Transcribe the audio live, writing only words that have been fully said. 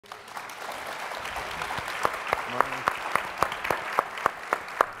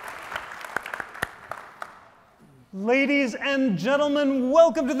Ladies and gentlemen,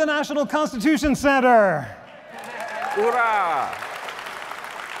 welcome to the National Constitution Center. Hoorah!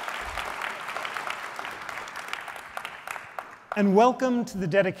 And welcome to the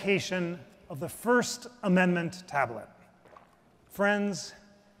dedication of the First Amendment tablet. Friends,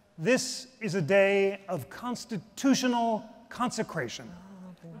 this is a day of constitutional consecration.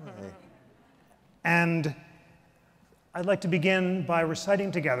 And I'd like to begin by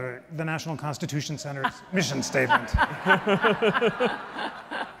reciting together the National Constitution Center's mission statement.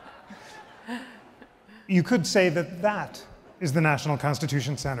 You could say that that is the National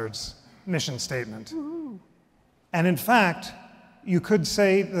Constitution Center's mission statement. And in fact, you could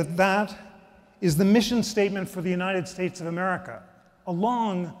say that that is the mission statement for the United States of America,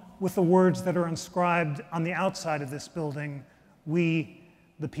 along with the words that are inscribed on the outside of this building, "We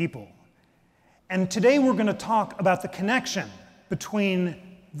the people." And today we're going to talk about the connection between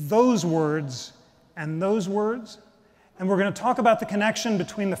those words, and we're going to talk about the connection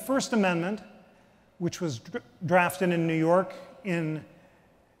between the First Amendment, which was drafted in New York in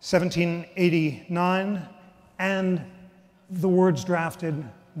 1789, and the words drafted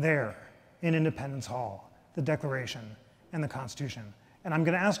there in Independence Hall, the Declaration and the Constitution. And I'm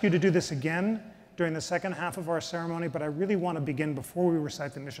going to ask you to do this again during the second half of our ceremony, but I really want to begin before we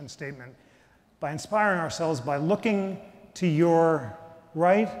recite the mission statement by inspiring ourselves by looking to your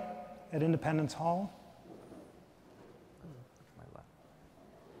right at Independence Hall.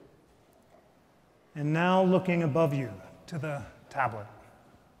 And now looking above you to the tablet.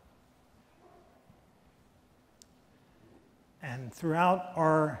 And throughout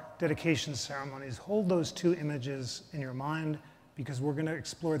our dedication ceremonies, hold those two images in your mind, because we're going to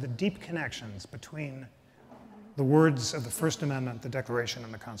explore the deep connections between the words of the First Amendment, the Declaration,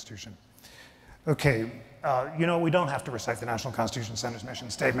 and the Constitution. Okay, you know, we don't have to recite the National Constitution Center's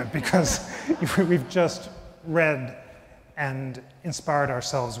mission statement because we've just read and inspired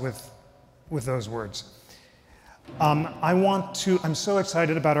ourselves with those words. I'm so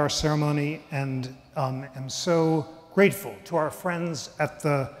excited about our ceremony and am so grateful to our friends at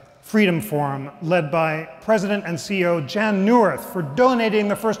the Freedom Forum, led by President and CEO Jan Neuharth, for donating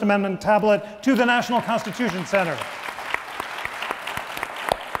the First Amendment tablet to the National Constitution Center.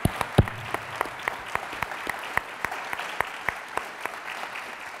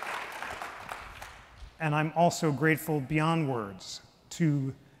 And I'm also grateful beyond words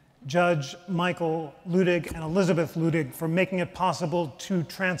to Judge Michael Luttig and Elizabeth Luttig for making it possible to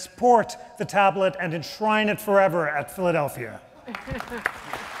transport the tablet and enshrine it forever at Philadelphia.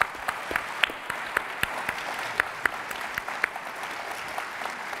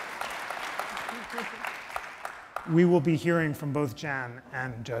 We will be hearing from both Jan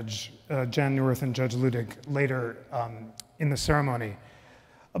Neuharth and Judge Luttig later in the ceremony.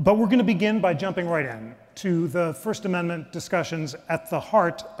 But we're going to begin by jumping right in to the First Amendment discussions at the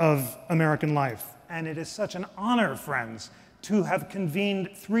heart of American life. And it is such an honor, friends, to have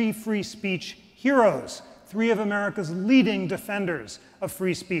convened three free speech heroes, three of America's leading defenders of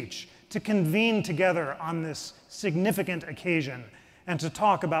free speech, to convene together on this significant occasion and to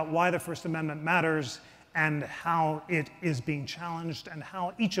talk about why the First Amendment matters and how it is being challenged and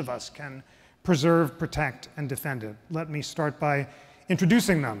how each of us can preserve, protect, and defend it. Let me start by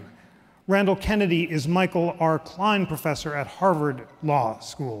introducing them. Randall Kennedy is Michael R. Klein Professor at Harvard Law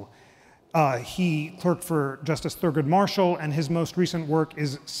School. He clerked for Justice Thurgood Marshall, and his most recent work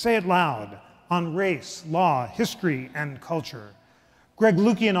is Say It Loud, on race, law, history, and culture. Greg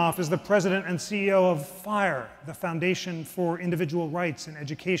Lukianoff is the president and CEO of FIRE, the Foundation for Individual Rights in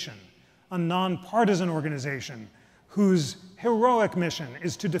Education, a nonpartisan organization whose heroic mission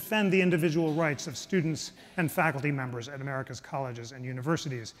is to defend the individual rights of students and faculty members at America's colleges and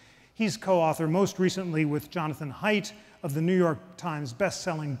universities. He's co-author most recently with Jonathan Haidt of the New York Times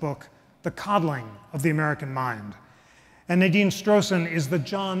best-selling book, The Coddling of the American Mind. And Nadine Strossen is the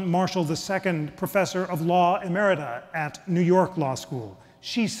John Marshall II Professor of Law Emerita at New York Law School.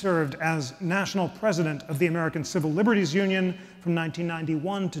 She served as national president of the American Civil Liberties Union from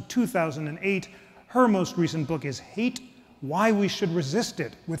 1991 to 2008. Her most recent book is Hate: Why We Should Resist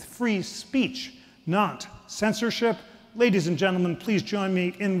It with Free Speech, Not Censorship. Ladies and gentlemen, please join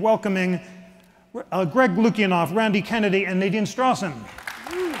me in welcoming Greg Lukianoff, Randy Kennedy, and Nadine Strossen.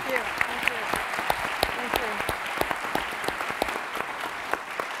 Thank you. Thank you. Thank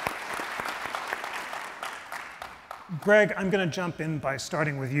you. Greg, I'm going to jump in by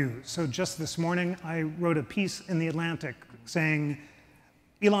starting with you. So just this morning, I wrote a piece in The Atlantic saying,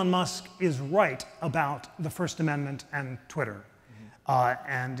 Elon Musk is right about the First Amendment and Twitter.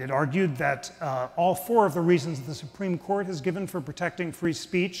 And it argued that all 4 of the reasons the Supreme Court has given for protecting free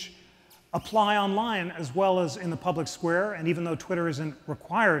speech apply online as well as in the public square. And even though Twitter isn't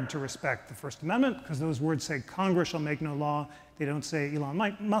required to respect the First Amendment, because those words say Congress shall make no law, they don't say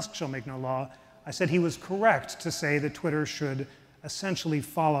Elon Musk shall make no law, I said he was correct to say that Twitter should essentially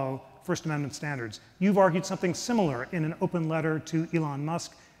follow First Amendment standards. You've argued something similar in an open letter to Elon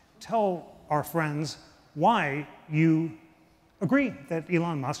Musk. Tell our friends why you agree that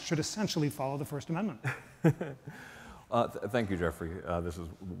Elon Musk should essentially follow the First Amendment. Thank you, Jeffrey. This is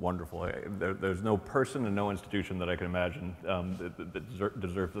wonderful. There's no person and no institution that I can imagine that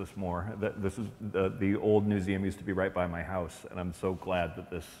deserves this more. This is the old museum used to be right by my house, and I'm so glad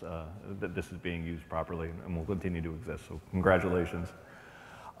that this is being used properly and will continue to exist. So congratulations.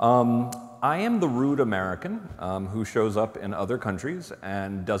 I am the rude American who shows up in other countries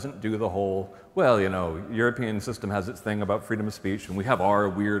and doesn't do the whole, well, you know, European system has its thing about freedom of speech, and we have our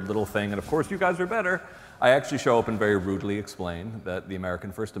weird little thing, and of course you guys are better. I actually show up and very rudely explain that the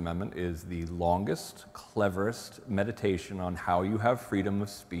American First Amendment is the longest, cleverest meditation on how you have freedom of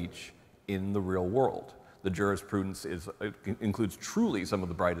speech in the real world. The jurisprudence includes truly some of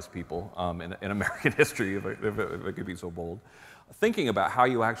the brightest people in American history, if I could be so bold, thinking about how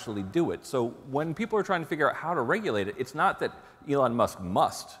you actually do it. So when people are trying to figure out how to regulate it, it's not that Elon Musk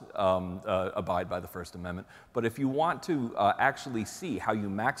must abide by the First Amendment, but if you want to actually see how you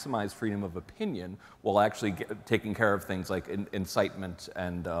maximize freedom of opinion while actually taking care of things like incitement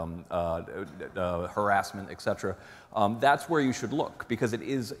and harassment, etc., that's where you should look, because it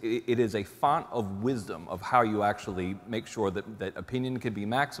is a font of wisdom of how you actually make sure that opinion can be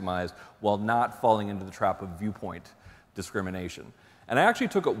maximized while not falling into the trap of viewpoint discrimination. And I actually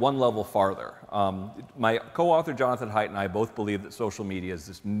took it one level farther. My co-author Jonathan Haidt and I both believe that social media is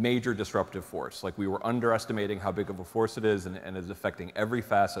this major disruptive force. Like, we were underestimating how big of a force it is, and is affecting every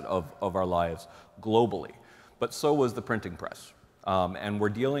facet of our lives globally. But so was the printing press. And we're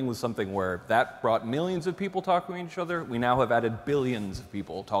dealing with something where that brought millions of people talking to each other. We now have added billions of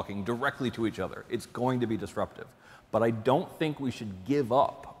people talking directly to each other. It's going to be disruptive. But I don't think we should give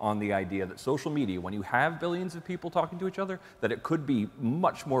up on the idea that social media, when you have billions of people talking to each other, that it could be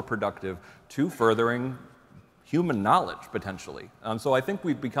much more productive to furthering human knowledge, potentially. So I think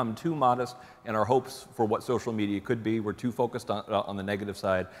we've become too modest in our hopes for what social media could be. We're too focused on the negative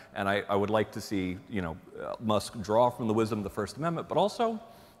side, and I would like to see, you know, Musk draw from the wisdom of the First Amendment, but also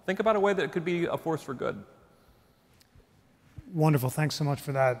think about a way that it could be a force for good. Wonderful, thanks so much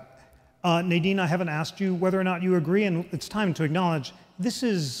for that. Nadine, I haven't asked you whether or not you agree, and it's time to acknowledge this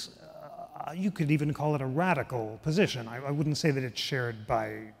is, you could even call it a radical position. I wouldn't say that it's shared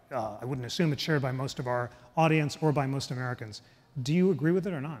by, I wouldn't assume it's shared by most of our audience or by most Americans. Do you agree with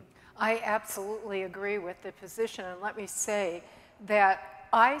it or not? I absolutely agree with the position, and let me say that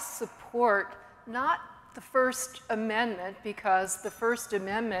I support not the First Amendment, because the First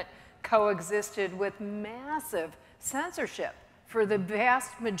Amendment coexisted with massive censorship for the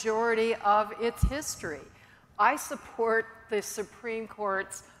vast majority of its history. I support the Supreme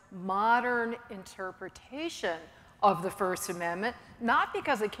Court's modern interpretation of the First Amendment, not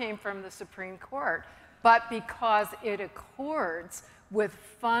because it came from the Supreme Court, but because it accords with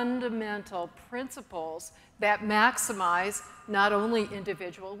fundamental principles that maximize not only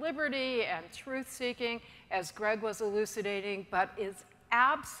individual liberty and truth-seeking, as Greg was elucidating, but is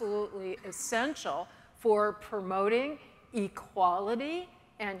absolutely essential for promoting equality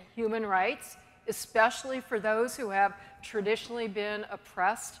and human rights, especially for those who have traditionally been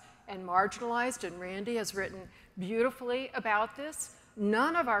oppressed and marginalized, and Randy has written beautifully about this.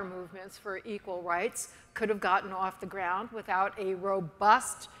 None of our movements for equal rights could have gotten off the ground without a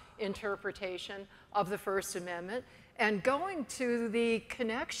robust interpretation of the First Amendment. And going to the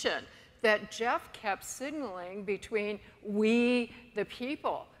connection that Jeff kept signaling between we, the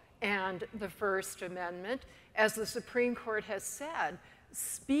people, and the First Amendment, as the Supreme Court has said,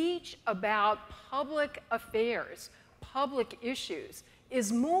 speech about public affairs, public issues,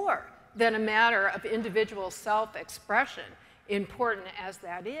 is more than a matter of individual self-expression, important as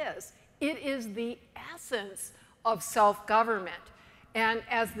that is. It is the essence of self-government. And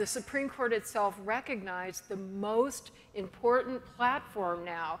as the Supreme Court itself recognized, the most important platform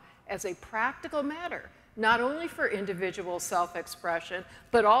now as a practical matter, not only for individual self-expression,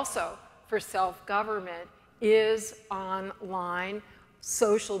 but also for self-government, is online,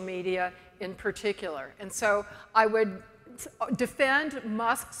 social media in particular. And so I would defend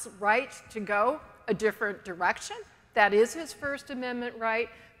Musk's right to go a different direction. That is his First Amendment right,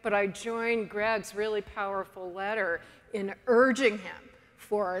 but I join Greg's really powerful letter in urging him,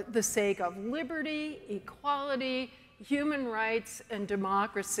 for the sake of liberty, equality, human rights and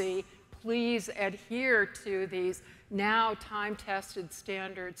democracy, please adhere to these now time-tested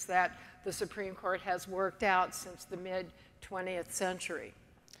standards that the Supreme Court has worked out since the mid-20th century.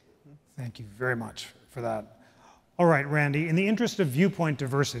 Thank you very much for that. All right, Randy, in the interest of viewpoint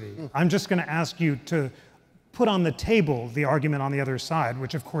diversity, I'm just going to ask you to put on the table the argument on the other side,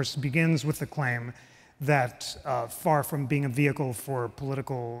 which of course begins with the claim that far from being a vehicle for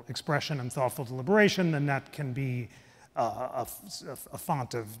political expression and thoughtful deliberation, the net can be a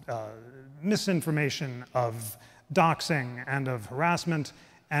font of misinformation, of doxing, and of harassment,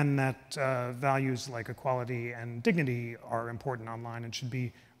 and that values like equality and dignity are important online and should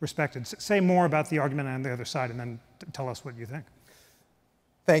be respected. Say more about the argument on the other side, and then tell us what you think.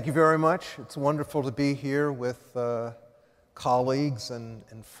 Thank you very much. It's wonderful to be here with colleagues and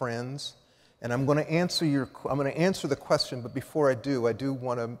friends. And I'm going to answer the question, but before I do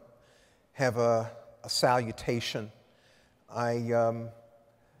want to have a salutation.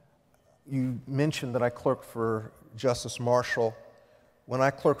 You mentioned that I clerked for Justice Marshall. When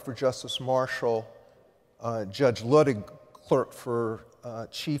I clerked for Justice Marshall, Judge Luttig clerked for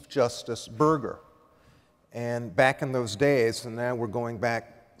Chief Justice Berger. And back in those days, and now we're going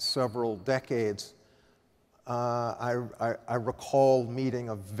back several decades, I recall meeting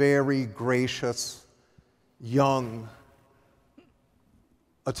a very gracious young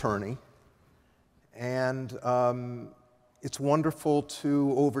attorney. And it's wonderful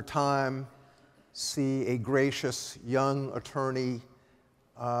to, over time, see a gracious young attorney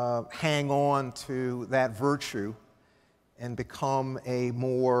hang on to that virtue and become a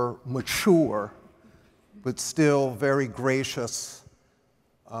more mature, but still very gracious,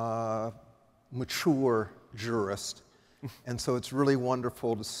 mature jurist. And so it's really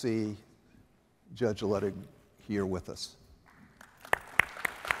wonderful to see Judge Luttig here with us.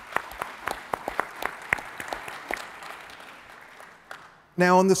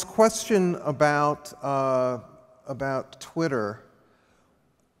 Now, on this question about Twitter,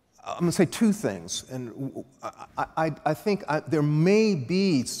 I'm going to say two things. And I think there may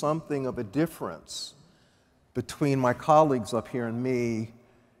be something of a difference between my colleagues up here and me,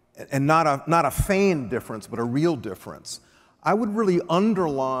 and not a feigned difference, but a real difference. I would really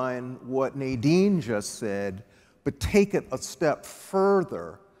underline what Nadine just said, but take it a step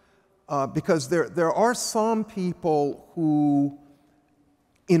further, because there are some people who,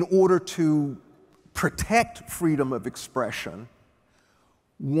 in order to protect freedom of expression,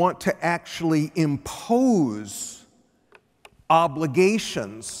 want to actually impose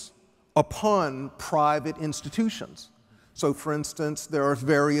obligations upon private institutions. So, for instance, there are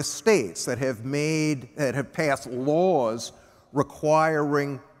various states that have passed laws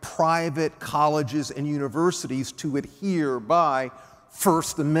requiring private colleges and universities to adhere by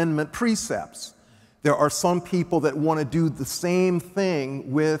First Amendment precepts. There are some people that want to do the same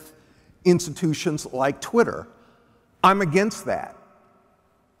thing with institutions like Twitter. I'm against that.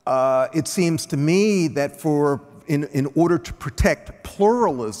 It seems to me that in order to protect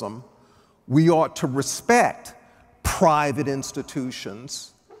pluralism, we ought to respect private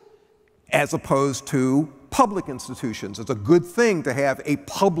institutions as opposed to public institutions. It's a good thing to have a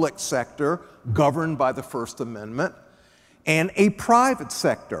public sector governed by the First Amendment and a private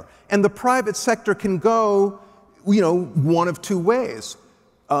sector. And the private sector can go, one of two ways.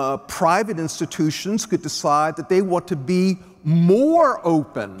 Private institutions could decide that they want to be more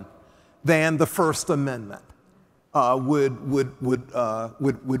open than the First Amendment would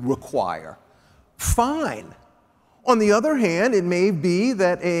require. Fine. On the other hand, it may be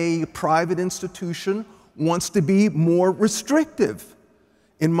that a private institution wants to be more restrictive.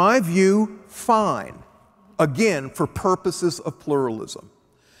 In my view, fine. Again, for purposes of pluralism.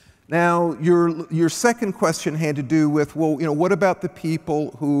 Now, your second question had to do with, well, what about the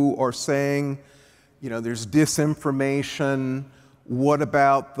people who are saying, there's disinformation? What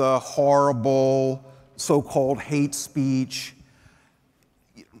about the horrible so-called hate speech?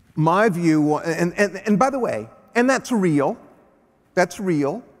 My view, and by the way, and that's real. That's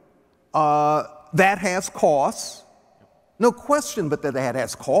real. That has costs. No question but that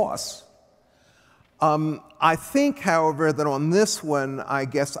has costs. I think, however, that on this one, I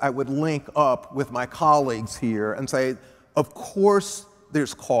guess I would link up with my colleagues here and say, of course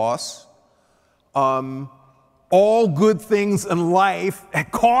there's costs. All good things in life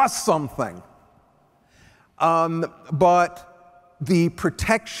cost something. But the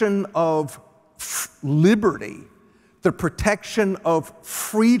protection of liberty, the protection of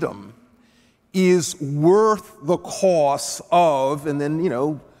freedom is worth the cost of, and then,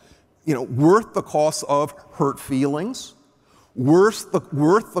 worth the cost of hurt feelings, worth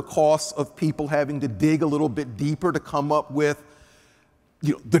the cost of people having to dig a little bit deeper to come up with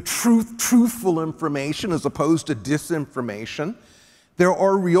the truthful information as opposed to disinformation. There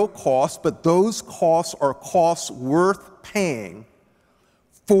are real costs, but those costs are costs worth paying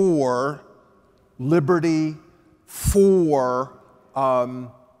for liberty, for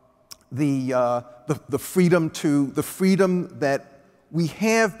the freedom that we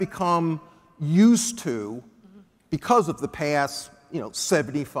have become used to because of the past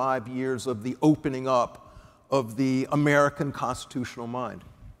 75 years of the opening up of the American constitutional mind.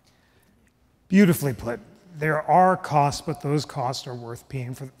 Beautifully put. There are costs, but those costs are worth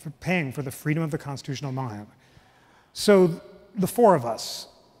paying for the freedom of the constitutional mind. So the four of us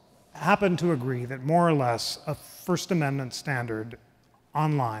happen to agree that more or less a First Amendment standard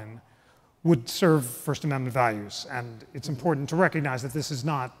online would serve First Amendment values. And it's important to recognize that this is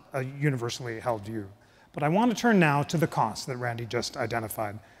not a universally held view. But I want to turn now to the costs that Randy just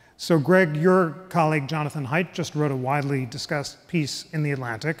identified. So Greg, your colleague Jonathan Haidt just wrote a widely discussed piece in The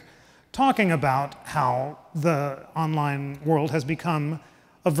Atlantic talking about how the online world has become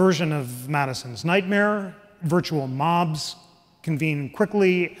a version of Madison's nightmare. Virtual mobs convene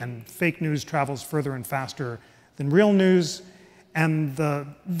quickly and fake news travels further and faster than real news. And the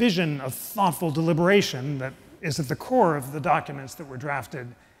vision of thoughtful deliberation that is at the core of the documents that were drafted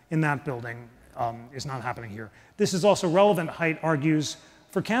in that building is not happening here. This is also relevant, Haidt argues,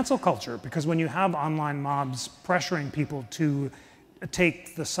 for cancel culture, because when you have online mobs pressuring people to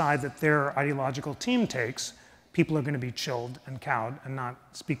take the side that their ideological team takes, people are going to be chilled and cowed and not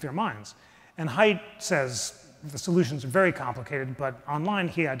speak their minds. And Haidt says the solutions are very complicated, but online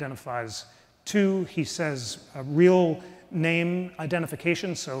he identifies two. He says a real name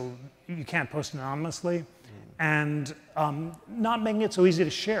identification, so you can't post anonymously, and not making it so easy to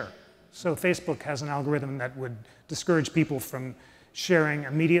share. So Facebook has an algorithm that would discourage people from sharing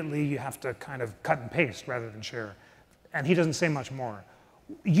immediately. You have to kind of cut and paste rather than share. And he doesn't say much more.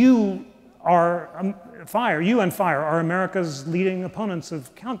 You and FIRE are America's leading opponents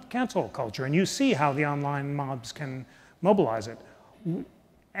of cancel culture, and you see how the online mobs can mobilize it.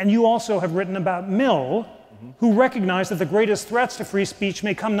 And you also have written about Mill, who recognize that the greatest threats to free speech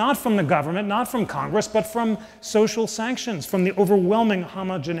may come not from the government, not from Congress, but from social sanctions, from the overwhelming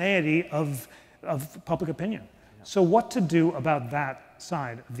homogeneity of public opinion. So what to do about that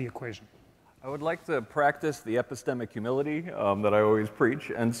side of the equation? I would like to practice the epistemic humility that I always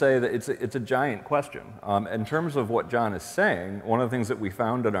preach and say that it's a giant question. In terms of what John is saying, one of the things that we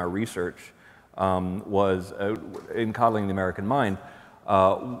found in our research was, in coddling the American mind,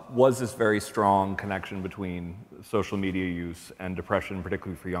 was this very strong connection between social media use and depression,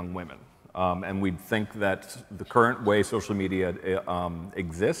 particularly for young women. And we think that the current way social media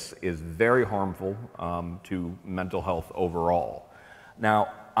exists is very harmful to mental health overall. Now,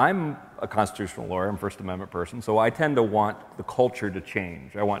 I'm a constitutional lawyer, I'm a First Amendment person, so I tend to want the culture to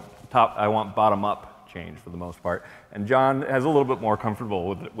change. I want bottom-up change for the most part. And John has a little bit more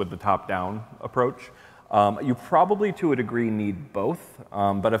comfortable with the top-down approach. You probably, to a degree, need both.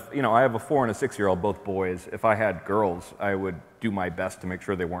 But if, I have a 4- and a 6-year-old, both boys. If I had girls, I would do my best to make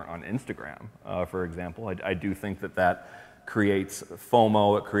sure they weren't on Instagram, for example. I do think that creates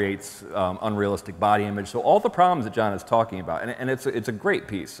FOMO, it creates unrealistic body image. So all the problems that John is talking about, and it's a great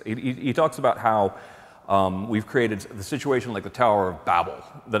piece. He talks about how we've created the situation like the Tower of Babel,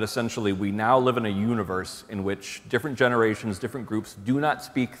 that essentially we now live in a universe in which different generations, different groups do not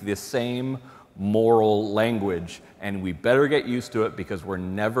speak the same moral language, and we better get used to it because we're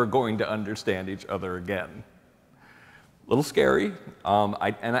never going to understand each other again. A little scary,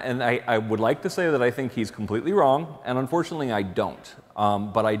 I would like to say that I think he's completely wrong, and unfortunately I don't.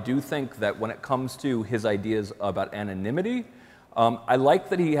 But I do think that when it comes to his ideas about anonymity, I like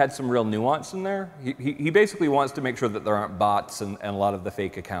that he had some real nuance in there. He basically wants to make sure that there aren't bots and a lot of the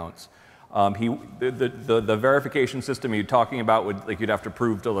fake accounts. The verification system you're talking about you'd have to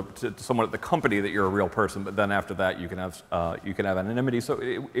prove to someone at the company that you're a real person, but then after that you can have anonymity. So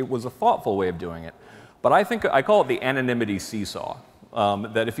it was a thoughtful way of doing it. But I call it the anonymity seesaw.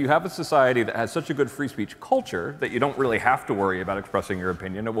 That if you have a society that has such a good free speech culture that you don't really have to worry about expressing your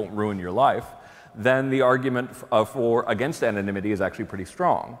opinion, it won't ruin your life, then the argument against anonymity is actually pretty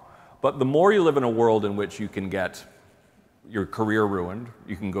strong. But the more you live in a world in which you can get your career ruined,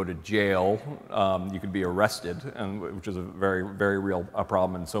 you can go to jail, you could be arrested, which is a very, very real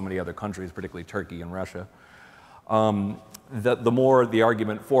problem in so many other countries, particularly Turkey and Russia, the more the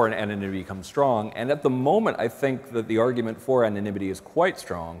argument for an anonymity becomes strong. And at the moment, I think that the argument for anonymity is quite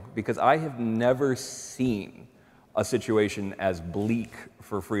strong because I have never seen a situation as bleak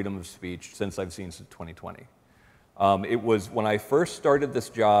for freedom of speech since I've seen 2020. It was when I first started this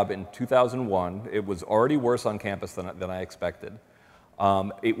job in 2001, it was already worse on campus than I expected.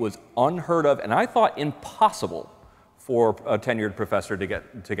 It was unheard of, and I thought impossible for a tenured professor to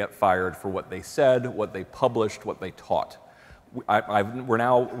get fired for what they said, what they published, what they taught. We're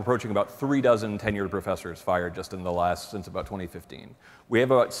now approaching about 36 tenured professors fired just in since about 2015. We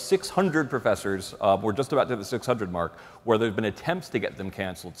have about 600 professors, we're just about to the 600 mark, where there have been attempts to get them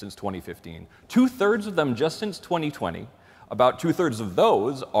canceled since 2015. 2/3 of them just since 2020. About 2/3 of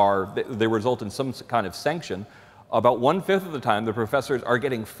those they result in some kind of sanction. About 1/5 of the time, the professors are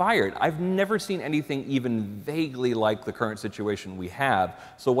getting fired. I've never seen anything even vaguely like the current situation we have.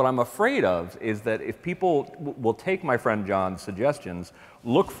 So what I'm afraid of is that if people will take my friend John's suggestions,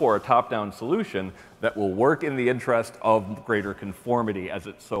 look for a top-down solution that will work in the interest of greater conformity, as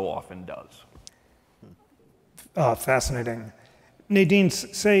it so often does. Fascinating. Nadine,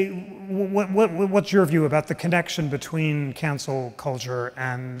 what's your view about the connection between cancel culture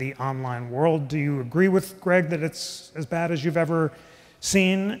and the online world? Do you agree with Greg that it's as bad as you've ever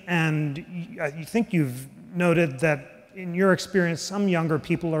seen? And you think you've noted that in your experience, some younger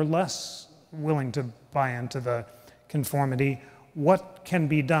people are less willing to buy into the conformity. What can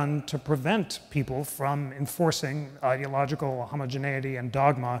be done to prevent people from enforcing ideological homogeneity and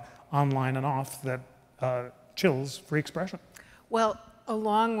dogma online and off that chills free expression? Well,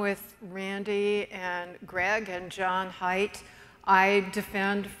 along with Randy and Greg and John Haidt, I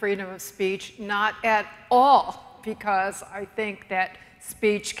defend freedom of speech not at all because I think that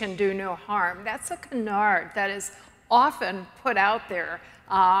speech can do no harm. That's a canard that is often put out there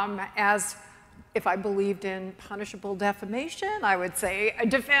as, if I believed in punishable defamation, I would say a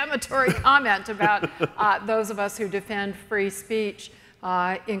defamatory comment about those of us who defend free speech.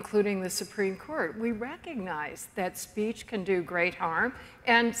 Including the Supreme Court. We recognize that speech can do great harm,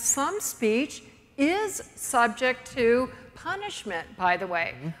 and some speech is subject to punishment, by the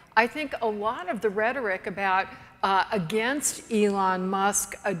way. Mm-hmm. I think a lot of the rhetoric about against Elon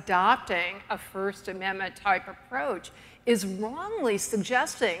Musk adopting a First Amendment type approach is wrongly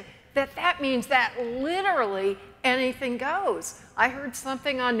suggesting that that means that literally anything goes. I heard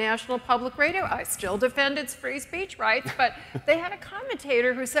something on National Public Radio. I still defend its free speech rights, but they had a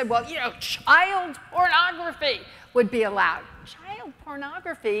commentator who said, well, you know, child pornography would be allowed. Child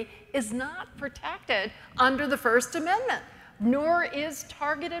pornography is not protected under the First Amendment, nor is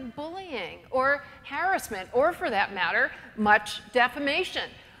targeted bullying or harassment, or for that matter, much defamation,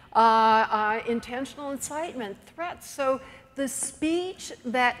 intentional incitement, threats. So the speech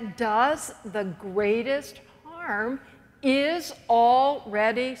that does the greatest harm is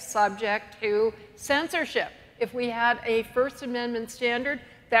already subject to censorship. If we had a First Amendment standard,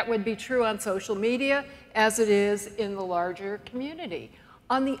 that would be true on social media as it is in the larger community.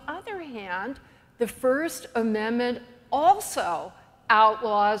 On the other hand, the First Amendment also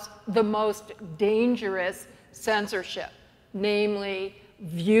outlaws the most dangerous censorship, namely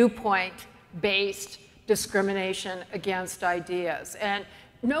viewpoint-based discrimination against ideas. And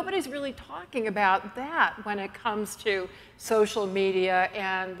nobody's really talking about that when it comes to social media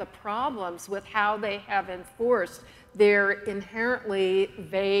and the problems with how they have enforced their inherently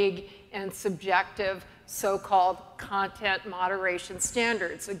vague and subjective so-called content moderation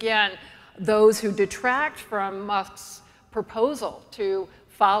standards. Again, those who detract from Musk's proposal to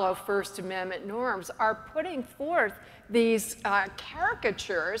follow First Amendment norms are putting forth these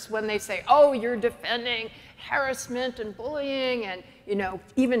caricatures when they say, oh, you're defending harassment and bullying and, you know,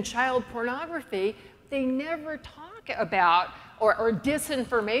 even child pornography. They never talk about, or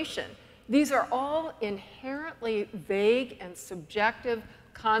disinformation. These are all inherently vague and subjective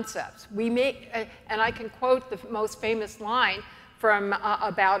concepts. We make, and I can quote the most famous line from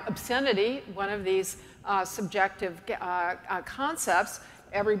about obscenity, one of these subjective concepts.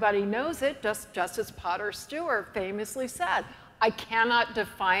 Everybody knows it. Justice Potter Stewart famously said, I cannot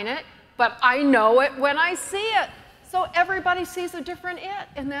define it, but I know it when I see it. So everybody sees a different it,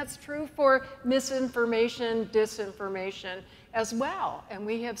 and that's true for misinformation, disinformation as well. And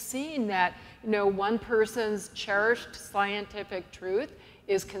we have seen that, you know, one person's cherished scientific truth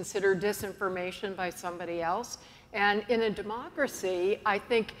is considered disinformation by somebody else. And in a democracy, I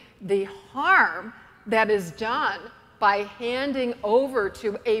think the harm that is done by handing over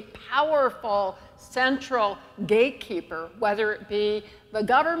to a powerful central gatekeeper, whether it be the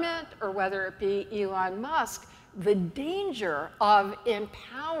government or whether it be Elon Musk, the danger of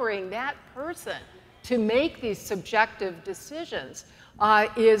empowering that person to make these subjective decisions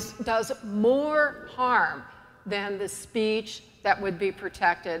does more harm than the speech that would be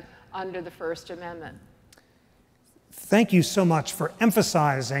protected under the First Amendment. thank you so much for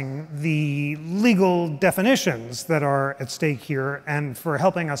emphasizing the legal definitions that are at stake here and for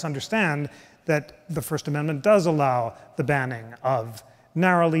helping us understand that the First Amendment does allow the banning of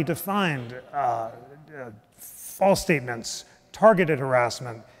narrowly defined false statements, targeted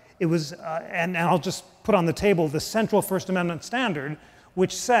harassment. It was, and I'll just put on the table the central First Amendment standard,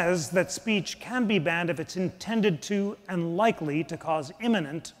 which says that speech can be banned if it's intended to and likely to cause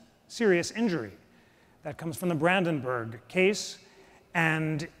imminent serious injury. That comes from the Brandenburg case,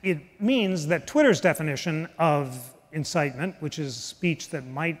 and it means that Twitter's definition of incitement, which is speech that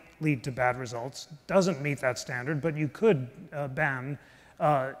might lead to bad results, doesn't meet that standard, but you could ban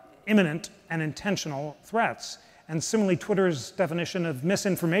imminent and intentional threats. And similarly, Twitter's definition of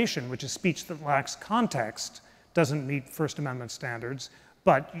misinformation, which is speech that lacks context, doesn't meet First Amendment standards,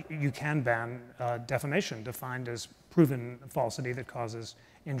 but you can ban defamation, defined as proven falsity that causes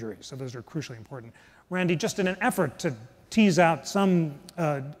injury. So those are crucially important. Randy, just in an effort to tease out some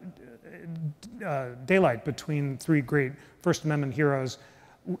daylight between three great First Amendment heroes,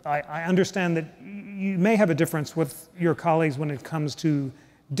 I understand that you may have a difference with your colleagues when it comes to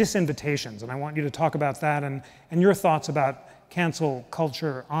disinvitations, and I want you to talk about that and your thoughts about cancel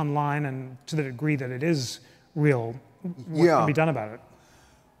culture online and to the degree that it is real, what can be done about it?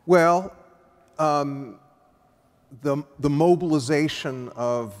 Well, the mobilization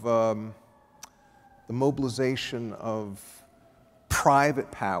of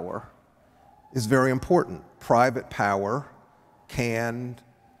private power is very important. Private power can,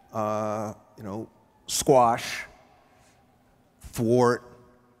 squash, thwart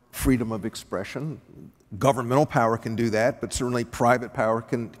freedom of expression. Governmental power can do that, but certainly private power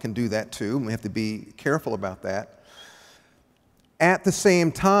can do that too. We have to be careful about that. At the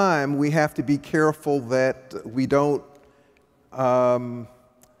same time, we have to be careful that we don't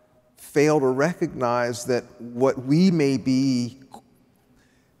fail to recognize that what we may be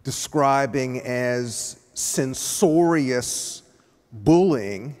describing as censorious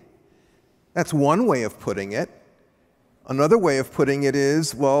bullying, that's one way of putting it. Another way of putting it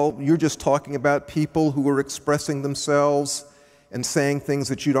is, well, you're just talking about people who are expressing themselves and saying things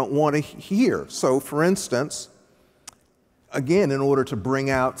that you don't want to hear. So, for instance, again, in order to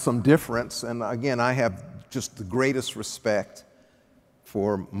bring out some difference, and again, I have just the greatest respect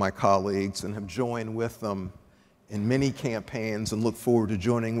for my colleagues and have joined with them in many campaigns and look forward to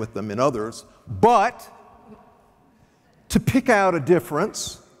joining with them in others, but to pick out a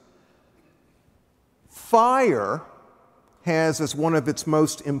difference, FIRE has as one of its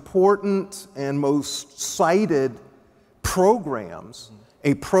most important and most cited programs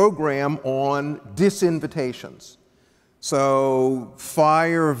a program on disinvitations. So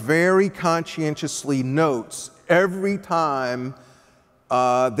FIRE very conscientiously notes every time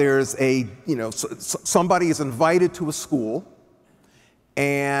there's a, somebody is invited to a school,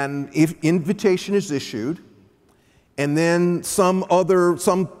 and if invitation is issued, and then some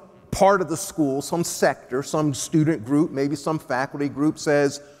part of the school, some sector, some student group, maybe some faculty group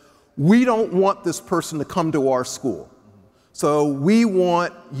says, we don't want this person to come to our school. So we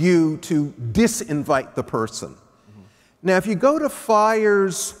want you to disinvite the person. Now, if you go to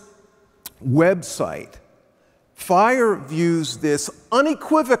FIRE's website, FIRE views this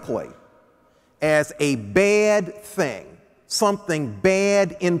unequivocally as a bad thing, something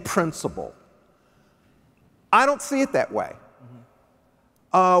bad in principle. I don't see it that way.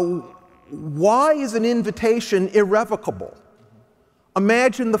 Why is an invitation irrevocable?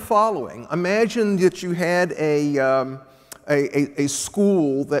 Imagine the following. Imagine that you had a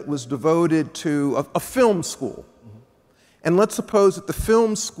school that was devoted to a film school. And let's suppose that the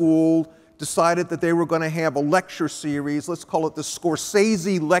film school decided that they were going to have a lecture series, let's call it the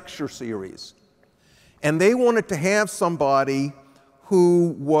Scorsese lecture series. And they wanted to have somebody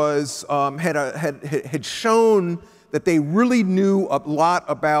who was, had shown that they really knew a lot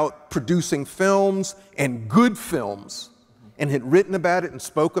about producing films and good films, and had written about it and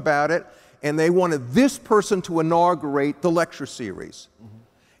spoke about it, and they wanted this person to inaugurate the lecture series.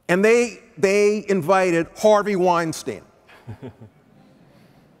 And they invited Harvey Weinstein.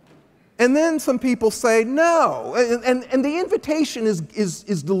 And then some people say no, and the invitation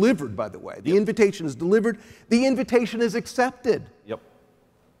is delivered, by the way. The invitation is delivered, the invitation is accepted.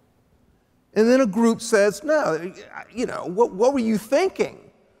 And then a group says, no, what were you thinking?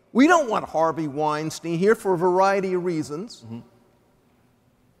 We don't want Harvey Weinstein here for a variety of reasons.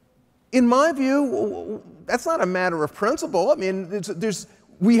 In my view, that's not a matter of principle. I mean,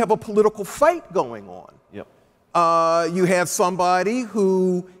 we have a political fight going on. You have somebody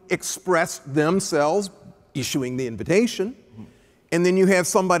who expressed themselves issuing the invitation, and then you have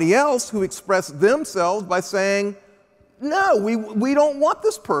somebody else who expressed themselves by saying, no, we don't want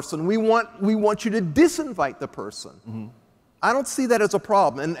this person. We want you to disinvite the person. Mm-hmm. I don't see that as a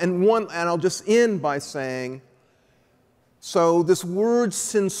problem. And I'll just end by saying, so this word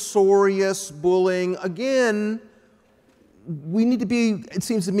censorious bullying, again, we need to be, it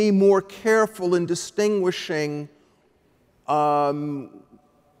seems to me, more careful in distinguishing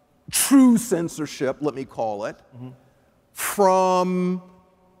true censorship, let me call it, mm-hmm. from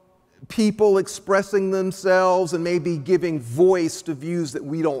people expressing themselves and maybe giving voice to views that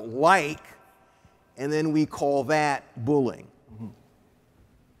we don't like, and then we call that bullying. Mm-hmm.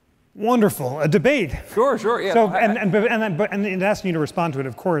 Wonderful, a debate. Sure, yeah. So, and in asking you to respond to it,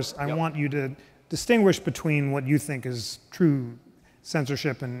 of course, I want you to distinguish between what you think is true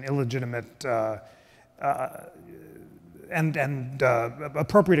censorship and illegitimate and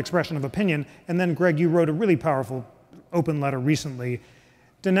appropriate expression of opinion. And then, Greg, you wrote a really powerful open letter recently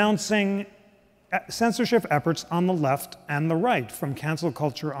denouncing censorship efforts on the left and the right, from cancel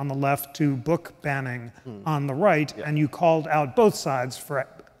culture on the left to book banning on the right, and you called out both sides for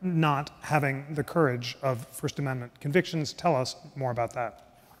not having the courage of First Amendment convictions. Tell us more about that.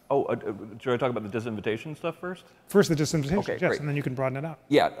 Oh, should I talk about the disinvitation stuff first? First the disinvitation, okay, yes, great. And then you can broaden it out.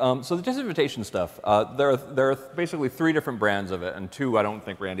 Yeah, so the disinvitation stuff, there are basically 3 different brands of it, and 2 I don't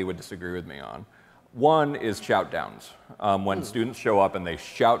think Randy would disagree with me on. One is shout downs. When students show up and they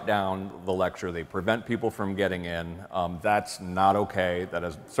shout down the lecture, they prevent people from getting in. That's not okay. That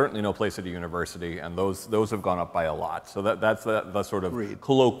has certainly no place at a university, and those have gone up by a lot. So that's the sort of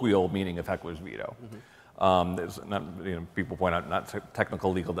colloquial meaning of heckler's veto. Mm-hmm. There's not, people point out not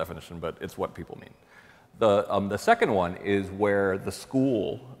technical legal definition, but it's what people mean. The second one is where the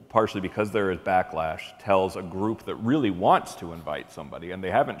school, partially because there is backlash, tells a group that really wants to invite somebody, and they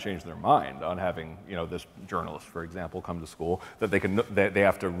haven't changed their mind on having, this journalist, for example, come to school, that they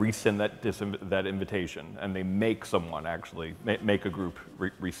have to rescind that invitation, and they make someone actually make a group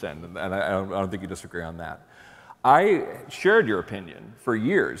rescind, and I don't think you disagree on that. I shared your opinion for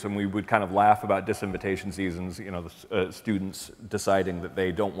years, and we would kind of laugh about disinvitation seasons, the students deciding that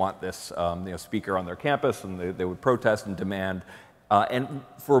they don't want this speaker on their campus, and they would protest and demand. And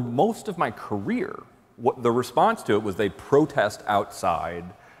for most of my career, the response to it was they'd protest outside,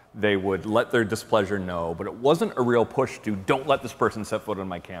 they would let their displeasure know, but it wasn't a real push to don't let this person set foot on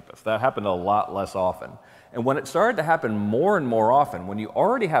my campus. That happened a lot less often. And when it started to happen more and more often, when you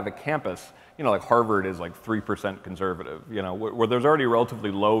already have a campus, like Harvard is like 3% conservative, where there's already relatively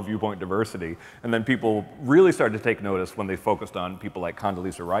low viewpoint diversity, and then people really started to take notice when they focused on people like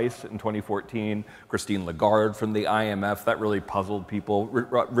Condoleezza Rice in 2014, Christine Lagarde from the IMF, that really puzzled people,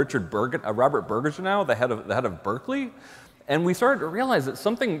 Robert Bergersnow, the head of Berkeley. And we started to realize that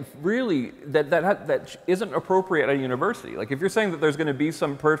something really that isn't appropriate at a university. Like if you're saying that there's going to be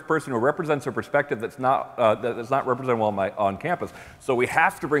some person who represents a perspective that's not represented well on campus, so we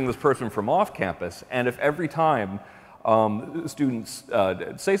have to bring this person from off campus. And if every time students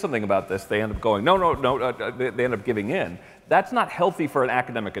say something about this, they end up going no, they end up giving in. That's not healthy for an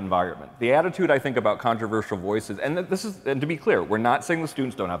academic environment. The attitude I think about controversial voices, and to be clear, we're not saying the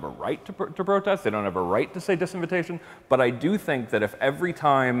students don't have a right to protest, they don't have a right to say disinvitation, but I do think that if every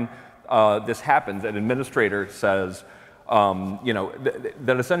time this happens, an administrator says,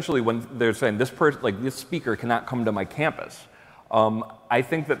 that essentially when they're saying this speaker cannot come to my campus, I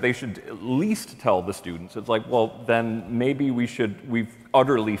think that they should at least tell the students, it's like, well, then maybe we've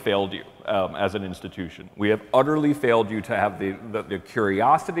utterly failed you as an institution. We have utterly failed you to have the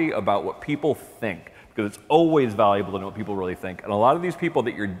curiosity about what people think, because it's always valuable to know what people really think. And a lot of these people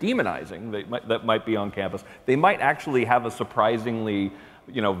that you're demonizing that might be on campus, they might actually have a surprisingly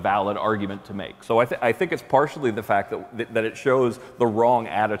valid argument to make. So I think it's partially the fact that it shows the wrong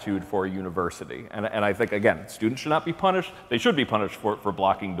attitude for a university. And I think, again, students should not be punished. They should be punished for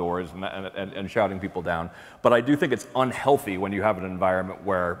blocking doors and shouting people down. But I do think it's unhealthy when you have an environment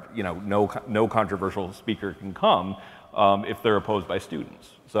where no controversial speaker can come if they're opposed by students.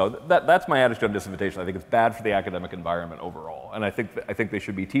 So that's my attitude on disinvitation. I think it's bad for the academic environment overall. And I think they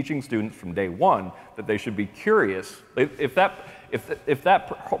should be teaching students from day one that they should be curious. If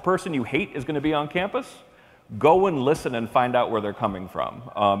that person you hate is going to be on campus, go and listen and find out where they're coming from.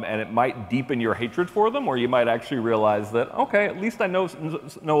 And it might deepen your hatred for them, or you might actually realize that, okay, at least I know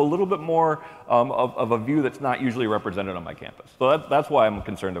a little bit more of a view that's not usually represented on my campus. So that's why I'm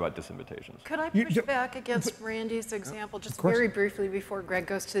concerned about disinvitations. Could I push back against Randy's example just very briefly before Greg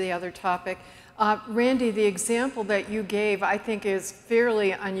goes to the other topic? Randy, the example that you gave, I think, is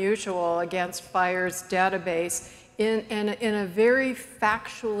fairly unusual against FIRE's database in a very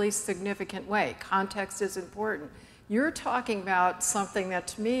factually significant way. Context is important. You're talking about something that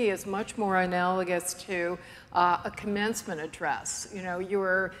to me is much more analogous to a commencement address. You know,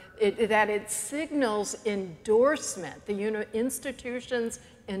 that it signals endorsement, the institution's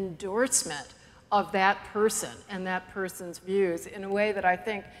endorsement of that person and that person's views in a way that I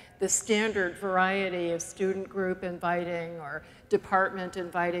think the standard variety of student group inviting or department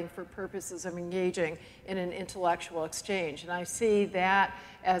inviting for purposes of engaging in an intellectual exchange. And I see that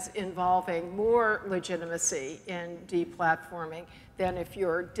as involving more legitimacy in deplatforming than if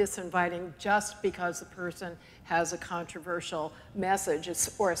you're disinviting just because the person has a controversial message,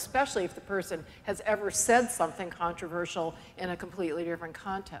 or especially if the person has ever said something controversial in a completely different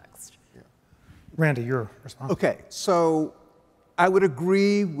context. Yeah. Randy, your response. Okay, so I would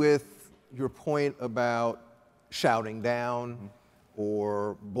agree with your point about shouting down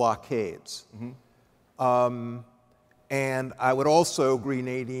or blockades. And I would also agree,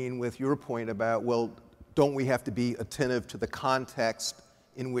 Nadine, with your point about, well, don't we have to be attentive to the context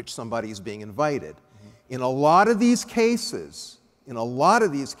in which somebody is being invited? In a lot of these cases, it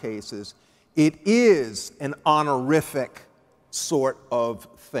is an honorific sort of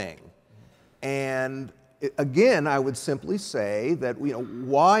thing. And again, I would simply say that, you know,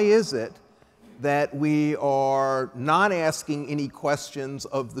 why is it that we are not asking any questions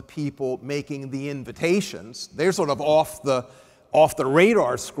of the people making the invitations? They're sort of off the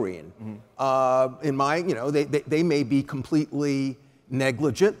radar screen. In my, you know, they may be completely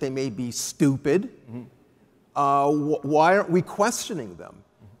negligent, they may be stupid. Why aren't we questioning them?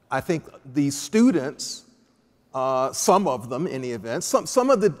 I think these students, some of them, in any event,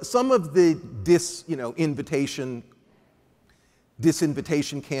 some of the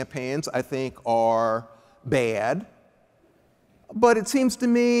disinvitation campaigns, I think, are bad. But it seems to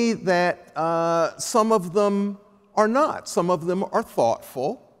me that some of them are not. Some of them are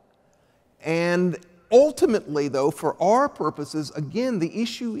thoughtful. And ultimately, though, for our purposes, again, the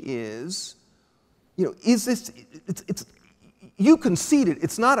issue is, you know, is this, you conceded,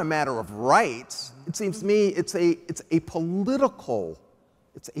 it's not a matter of rights. It seems to me it's a political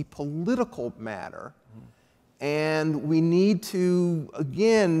matter. And we need to,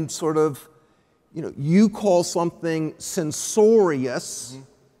 again, sort of, you know, you call something censorious.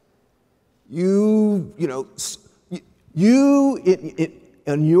 You know,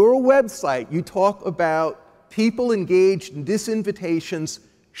 on your website, you talk about people engaged in disinvitations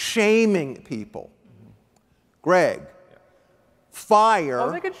shaming people. Greg,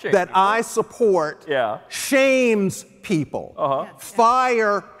 Fire that I support shames people.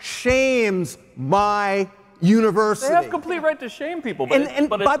 Fire shames my university. They have complete right to shame people. But and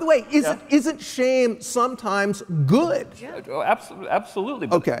by the way, isn't shame sometimes good? Absolutely.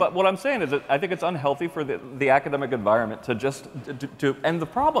 But what I'm saying is that I think it's unhealthy for the academic environment to just and the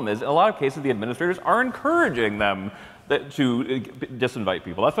problem is, in a lot of cases, the administrators are encouraging them to disinvite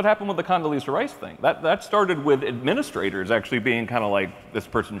people. That's what happened with the Condoleezza Rice thing. That started with administrators actually being kind of like, this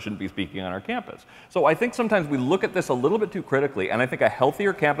person shouldn't be speaking on our campus. So I think sometimes we look at this a little bit too critically, and I think a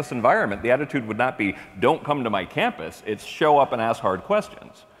healthier campus environment, the attitude would not be, don't come to my campus, it's show up and ask hard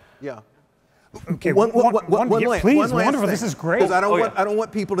questions. Yeah. Okay, one please, last wonderful, thing, this is great. Because I don't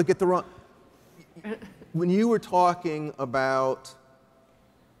want people to get the wrong. When you were talking about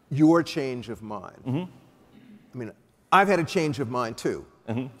your change of mind, I mean, I've had a change of mind too.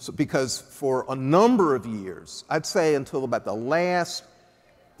 So because for a number of years, I'd say until about there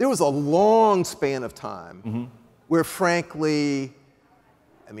was a long span of time where frankly,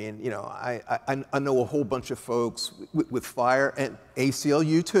 I mean, you know, I know a whole bunch of folks with Fire and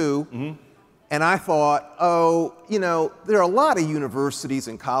ACLU too. And I thought, oh, you know, there are a lot of universities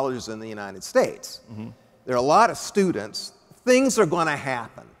and colleges in the United States. There are a lot of students. Things are going to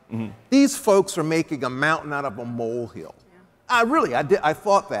happen. These folks are making a mountain out of a molehill. I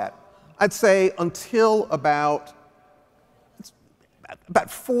thought that. I'd say until about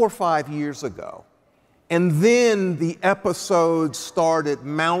 4 or 5 years ago. And then the episodes started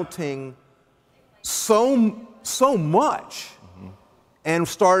mounting so much and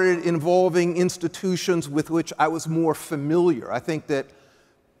started involving institutions with which I was more familiar. I think that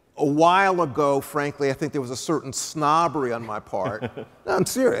a while ago, frankly, I think there was a certain snobbery on my part. No, I'm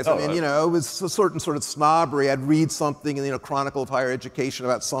serious. I mean, you know, it was a certain sort of snobbery. I'd read something in the Chronicle of Higher Education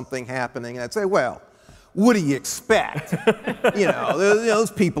about something happening, and I'd say, well, what do you expect? You know, those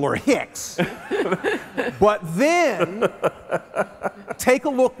people are hicks. But then, take a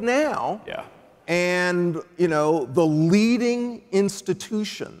look now, and, you know, the leading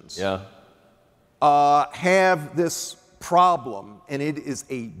institutions have this problem, and it is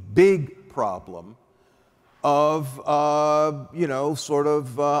a big problem, of, you know, sort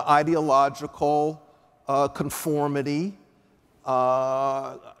of ideological conformity,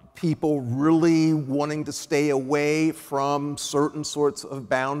 people really wanting to stay away from certain sorts of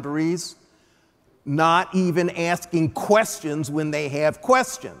boundaries, not even asking questions when they have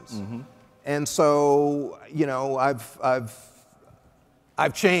questions. Mm-hmm. And so, you know, I've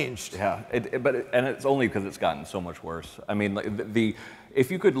changed. Yeah, and it's only because it's gotten so much worse. I mean, if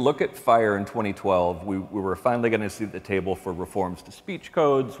you could look at FIRE in 2012, we were finally going to see the table for reforms to speech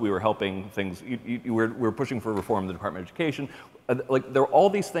codes. We were helping things. We were pushing for reform in the Department of Education. Like, there are all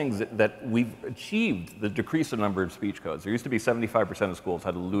these things that we've achieved, the decrease in number of speech codes. There used to be 75% of schools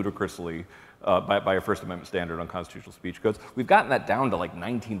had ludicrously, by a First Amendment standard, unconstitutional speech codes. We've gotten that down to like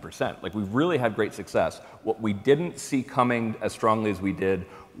 19%. Like, we've really had great success. What we didn't see coming as strongly as we did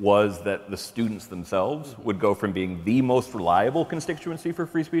was that the students themselves would go from being the most reliable constituency for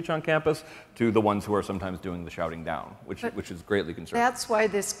free speech on campus to the ones who are sometimes doing the shouting down, which is greatly concerning. That's why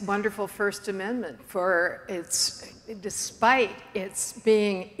this wonderful First Amendment, despite its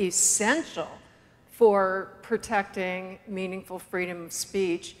being essential for protecting meaningful freedom of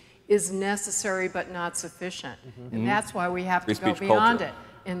speech, is necessary but not sufficient. Mm-hmm. And that's why we have to go beyond it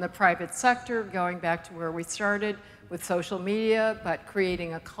in the private sector, going back to where we started with social media, but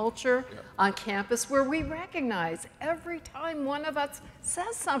creating a culture on campus where we recognize every time one of us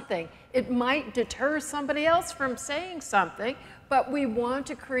says something, it might deter somebody else from saying something, but we want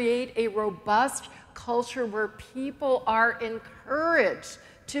to create a robust culture where people are encouraged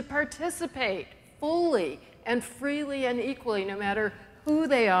to participate fully and freely and equally, no matter who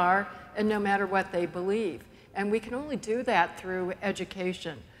they are and no matter what they believe. And we can only do that through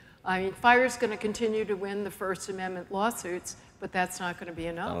education. I mean, FIRE's going to continue to win the First Amendment lawsuits, but that's not going to be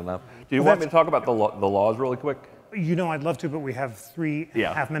enough. Not enough. Do you want me to talk about the laws really quick? You know, I'd love to, but we have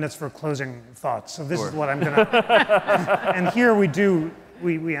 3.5 minutes for closing thoughts. So this is what I'm going to... And here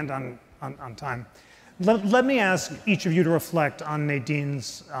we end on time. Let me ask each of you to reflect on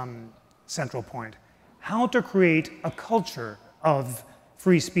Nadine's central point. How to create a culture of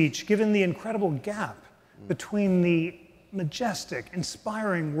free speech, given the incredible gap between the majestic,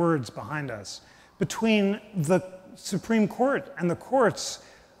 inspiring words behind us, between the Supreme Court and the court's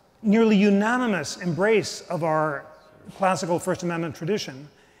nearly unanimous embrace of our classical First Amendment tradition,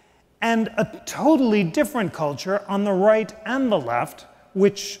 and a totally different culture on the right and the left,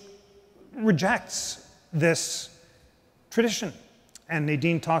 which rejects this tradition. And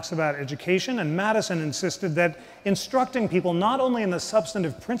Nadine talks about education, and Madison insisted that instructing people not only in the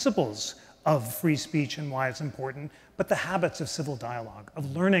substantive principles of free speech and why it's important, but the habits of civil dialogue,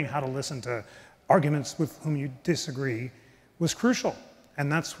 of learning how to listen to arguments with whom you disagree, was crucial.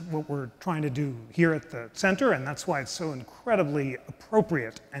 And that's what we're trying to do here at the center, and that's why it's so incredibly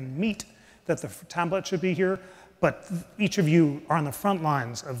appropriate and meet that the tablet should be here. But each of you are on the front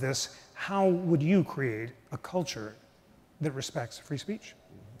lines of this. How would you create a culture that respects free speech?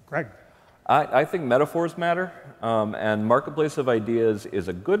 Greg. I think metaphors matter, and Marketplace of Ideas is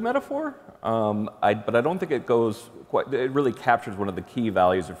a good metaphor, but I don't think it goes quite, it really captures one of the key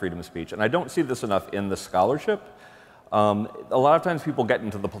values of freedom of speech, and I don't see this enough in the scholarship. A lot of times people get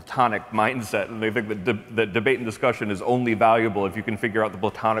into the Platonic mindset, and they think that debate and discussion is only valuable if you can figure out the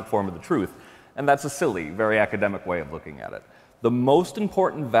Platonic form of the truth, and that's a silly, very academic way of looking at it. The most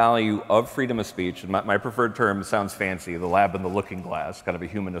important value of freedom of speech, and my preferred term sounds fancy, the lab and the looking glass, kind of a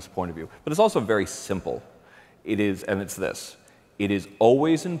humanist point of view, but it's also very simple. It is, and it's this, it is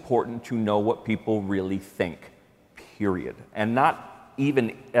always important to know what people really think, period. And not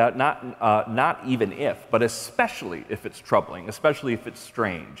even if, but especially if it's troubling, especially if it's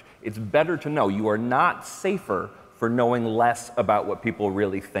strange. It's better to know. You are not safer for knowing less about what people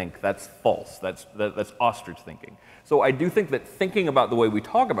really think. That's false. That's ostrich thinking. So I do think that thinking about the way we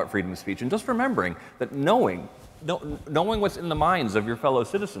talk about freedom of speech, and just remembering that knowing what's in the minds of your fellow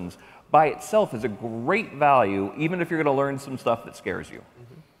citizens by itself is a great value, even if you're going to learn some stuff that scares you.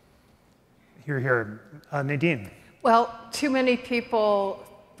 Hear, hear. Nadine. Well, too many people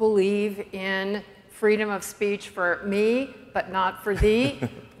believe in freedom of speech for me, but not for thee.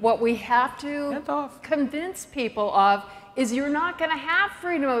 What we have to convince people of is you're not going to have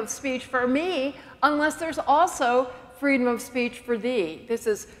freedom of speech for me unless there's also freedom of speech for thee. This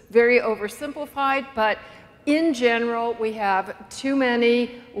is very oversimplified, but in general, we have too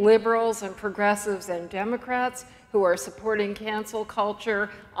many liberals and progressives and Democrats who are supporting cancel culture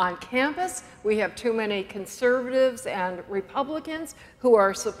on campus. We have too many conservatives and Republicans who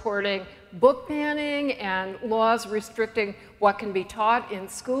are supporting book banning and laws restricting what can be taught in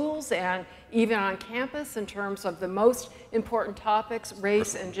schools and even on campus in terms of the most important topics,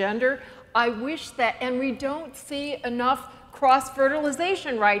 race and gender. I wish that, and we don't see enough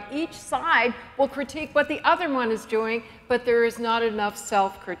cross-fertilization right. Each side will critique what the other one is doing, but there is not enough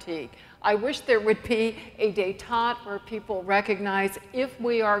self-critique. I wish there would be a détente where people recognize if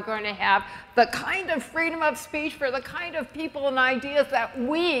we are going to have the kind of freedom of speech for the kind of people and ideas that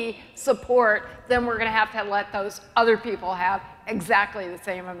we support, then we're going to have let those other people have exactly the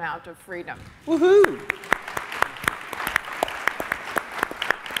same amount of freedom. Woohoo!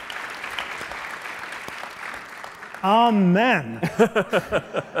 Amen.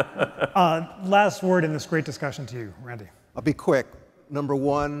 Last word in this great discussion to you, Randy. I'll be quick. Number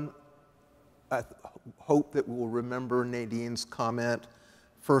one, I hope that we'll remember Nadine's comment.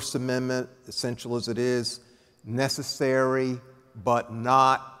 First Amendment, essential as it is, necessary but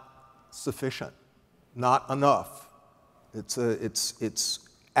not sufficient, not enough. It's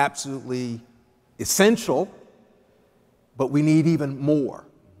absolutely essential, but we need even more.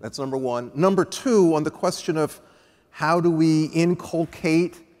 That's number one. Number two, on the question of how do we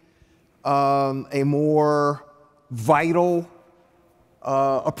inculcate a more vital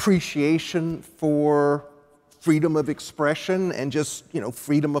appreciation for freedom of expression and just,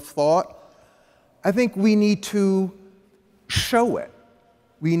 freedom of thought, I think we need to show it.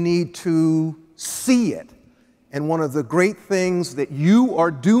 We need to see it. And one of the great things that you are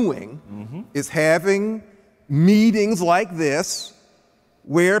doing is having meetings like this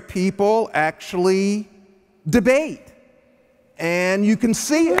where people actually debate and you can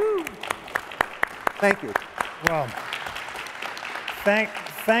see it. Thank you. Well,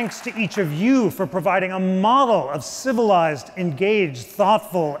 thanks to each of you for providing a model of civilized, engaged,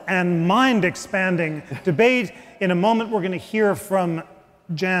 thoughtful, and mind-expanding debate. In a moment, we're going to hear from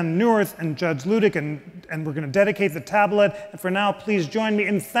Jan Neuharth and Judge Luttig, and we're going to dedicate the tablet. And for now, please join me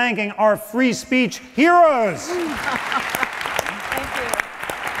in thanking our free speech heroes. Thank you.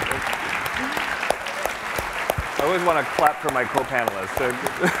 I always want to clap for my co-panelists. That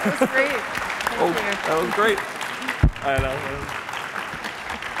was great. Thank you. That was great. I know.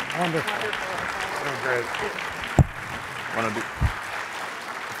 Wonderful. Wonderful. So great.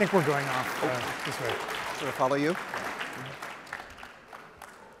 I think we're going off this way. Should I follow you?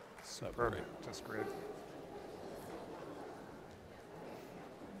 Superb. Just great.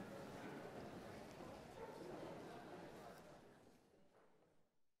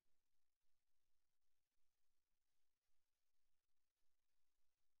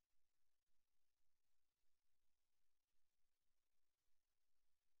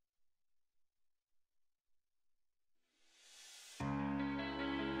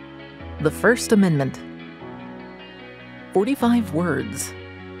 The First Amendment. 45 words.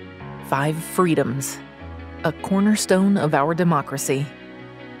 5 freedoms. A cornerstone of our democracy.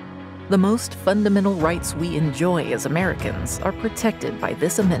 The most fundamental rights we enjoy as Americans are protected by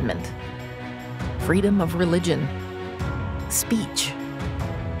this amendment. Freedom of religion. Speech.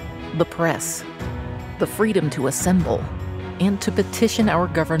 The press. The freedom to assemble and to petition our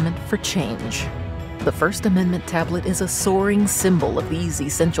government for change. The First Amendment tablet is a soaring symbol of these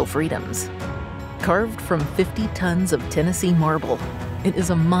essential freedoms. Carved from 50 tons of Tennessee marble, it is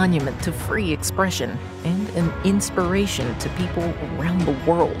a monument to free expression and an inspiration to people around the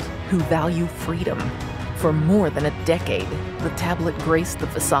world who value freedom. For more than a decade, the tablet graced the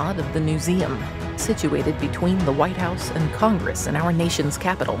facade of the museum, situated between the White House and Congress in our nation's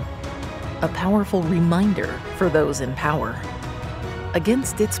capital. A powerful reminder for those in power.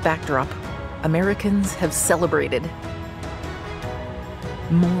 Against its backdrop, Americans have celebrated,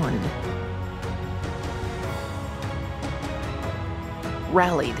 mourned,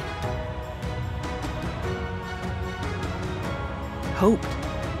 rallied, hoped,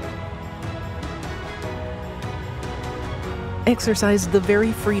 exercised the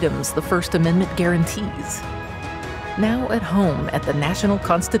very freedoms the First Amendment guarantees. Now at home at the National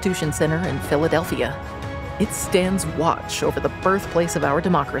Constitution Center in Philadelphia, it stands watch over the birthplace of our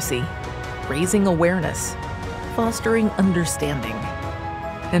democracy, raising awareness, fostering understanding,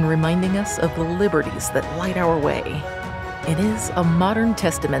 and reminding us of the liberties that light our way. It is a modern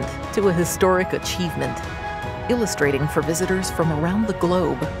testament to a historic achievement, illustrating for visitors from around the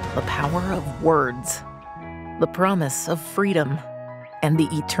globe the power of words, the promise of freedom, and the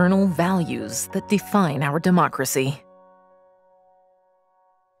eternal values that define our democracy.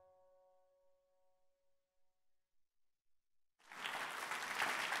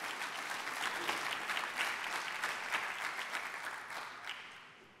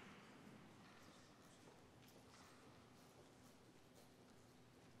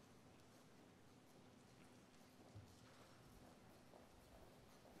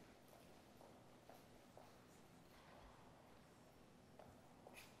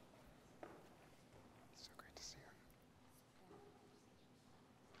 So great to see you.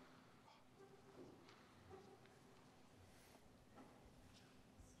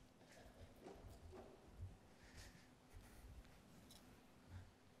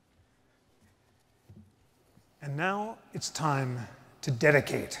 And now it's time to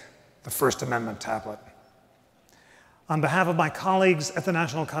dedicate the First Amendment tablet. On behalf of my colleagues at the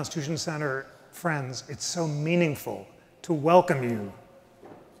National Constitution Center, friends, it's so meaningful to welcome you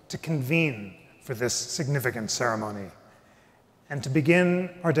to convene for this significant ceremony. And to begin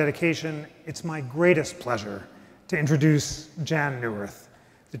our dedication, it's my greatest pleasure to introduce Jan Neuharth,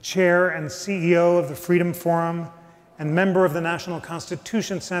 the chair and CEO of the Freedom Forum and member of the National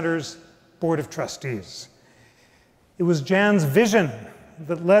Constitution Center's Board of Trustees. It was Jan's vision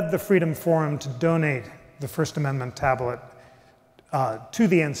that led the Freedom Forum to donate the First Amendment tablet to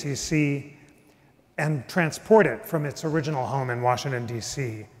the NCC and transport it from its original home in Washington,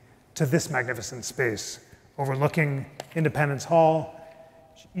 D.C. to this magnificent space overlooking Independence Hall.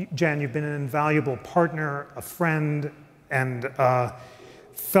 Jan, you've been an invaluable partner, a friend, and a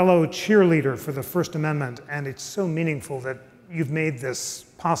fellow cheerleader for the First Amendment, and it's so meaningful that you've made this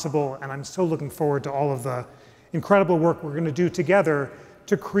possible, and I'm so looking forward to all of the incredible work we're going to do together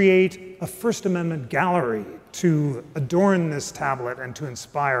to create a First Amendment gallery to adorn this tablet and to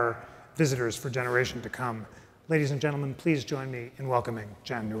inspire visitors for generations to come. Ladies and gentlemen, please join me in welcoming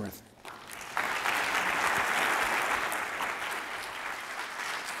Jan Neuharth.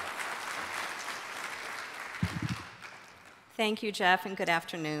 Thank you, Jeff, and good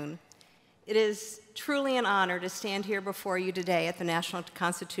afternoon. It is truly an honor to stand here before you today at the National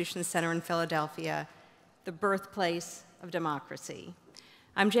Constitution Center in Philadelphia, the birthplace of democracy.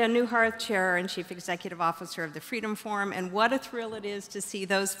 I'm Jan Neuharth, Chair and Chief Executive Officer of the Freedom Forum, and what a thrill it is to see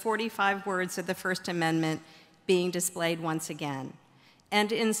those 45 words of the First Amendment being displayed once again,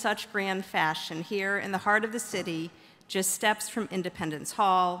 and in such grand fashion here in the heart of the city, just steps from Independence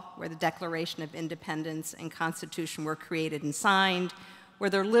Hall, where the Declaration of Independence and Constitution were created and signed,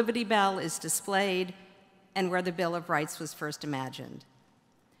 where their Liberty Bell is displayed, and where the Bill of Rights was first imagined.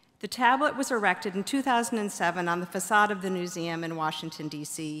 The tablet was erected in 2007 on the facade of the museum in Washington,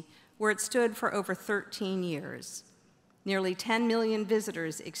 D.C., where it stood for over 13 years. Nearly 10 million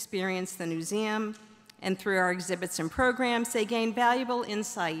visitors experienced the museum, and through our exhibits and programs, they gained valuable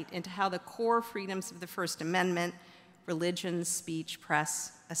insight into how the core freedoms of the First Amendment, religion, speech,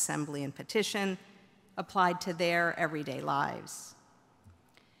 press, assembly, and petition, applied to their everyday lives.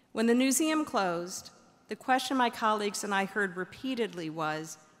 When the museum closed, the question my colleagues and I heard repeatedly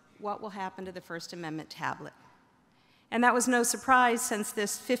was, what will happen to the First Amendment tablet? And that was no surprise, since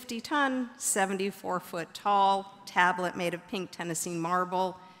this 50-ton, 74-foot tall tablet made of pink Tennessee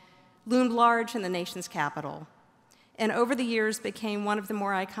marble loomed large in the nation's capital, and over the years became one of the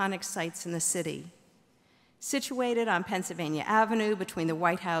more iconic sites in the city. Situated on Pennsylvania Avenue between the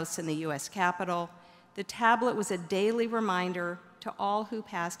White House and the U.S. Capitol, the tablet was a daily reminder to all who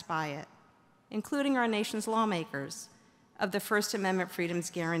passed by it, including our nation's lawmakers, of the First Amendment freedoms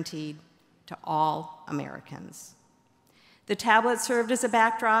guaranteed to all Americans. The tablet served as a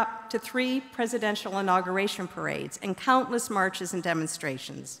backdrop to 3 presidential inauguration parades and countless marches and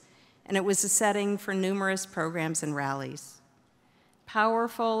demonstrations, and it was a setting for numerous programs and rallies.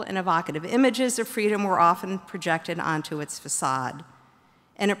 Powerful and evocative images of freedom were often projected onto its facade,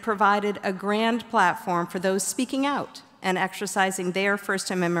 and it provided a grand platform for those speaking out and exercising their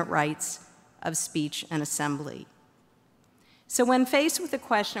First Amendment rights of speech and assembly. So when faced with the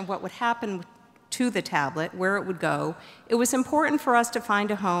question of what would happen to the tablet, where it would go, it was important for us to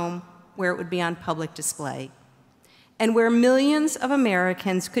find a home where it would be on public display, and where millions of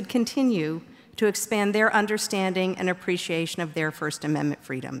Americans could continue to expand their understanding and appreciation of their First Amendment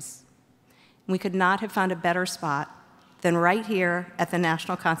freedoms. We could not have found a better spot than right here at the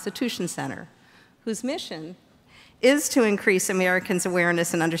National Constitution Center, whose mission is to increase Americans'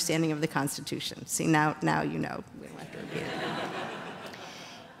 awareness and understanding of the Constitution. See, now you know. We don't have to repeat it.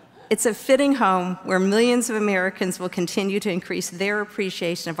 It's a fitting home where millions of Americans will continue to increase their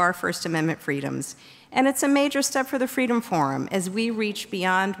appreciation of our First Amendment freedoms. And it's a major step for the Freedom Forum as we reach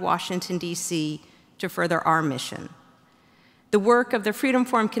beyond Washington, D.C. to further our mission. The work of the Freedom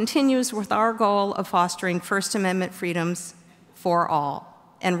Forum continues with our goal of fostering First Amendment freedoms for all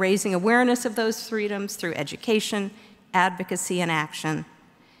and raising awareness of those freedoms through education, advocacy, and action,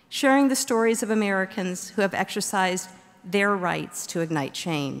 sharing the stories of Americans who have exercised their rights to ignite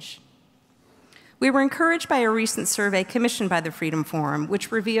change. We were encouraged by a recent survey commissioned by the Freedom Forum,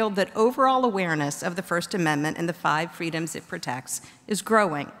 which revealed that overall awareness of the First Amendment and the 5 freedoms it protects is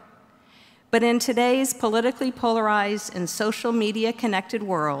growing. But in today's politically polarized and social media connected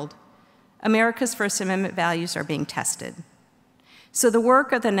world, America's First Amendment values are being tested. So the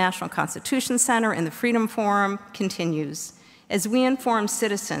work of the National Constitution Center and the Freedom Forum continues as we inform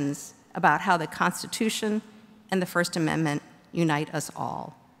citizens about how the Constitution and the First Amendment unite us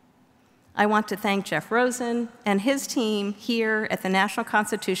all. I want to thank Jeff Rosen and his team here at the National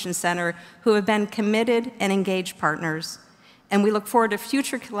Constitution Center who have been committed and engaged partners. And we look forward to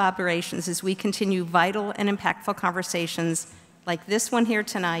future collaborations as we continue vital and impactful conversations like this one here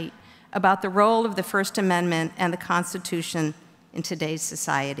tonight about the role of the First Amendment and the Constitution in today's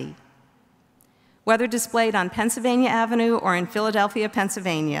society. Whether displayed on Pennsylvania Avenue or in Philadelphia,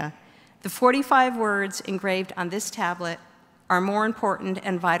 Pennsylvania, the 45 words engraved on this tablet are more important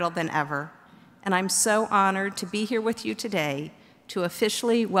and vital than ever. And I'm so honored to be here with you today to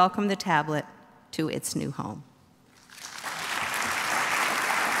officially welcome the tablet to its new home.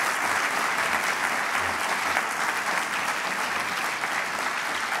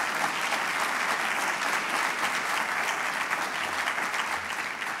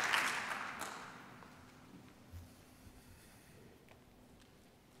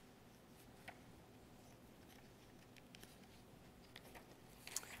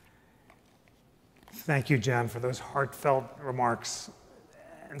 Thank you, Jen, for those heartfelt remarks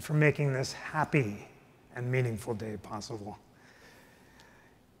and for making this happy and meaningful day possible.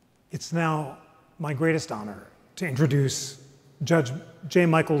 It's now my greatest honor to introduce Judge J.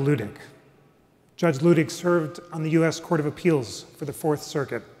 Michael Luttig. Judge Luttig served on the U.S. Court of Appeals for the Fourth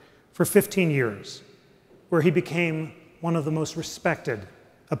Circuit for 15 years, where he became one of the most respected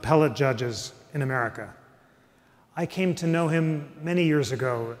appellate judges in America. I came to know him many years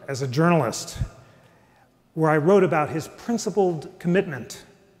ago as a journalist, where I wrote about his principled commitment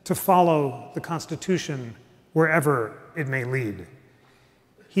to follow the Constitution wherever it may lead.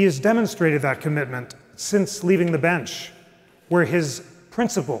 He has demonstrated that commitment since leaving the bench, where his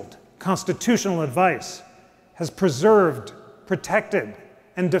principled constitutional advice has preserved, protected,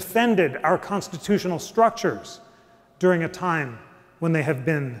 and defended our constitutional structures during a time when they have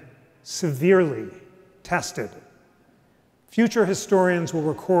been severely tested. Future historians will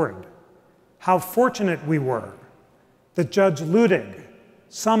record how fortunate we were that Judge Luttig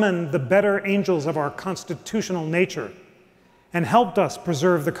summoned the better angels of our constitutional nature and helped us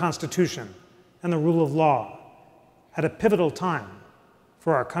preserve the Constitution and the rule of law at a pivotal time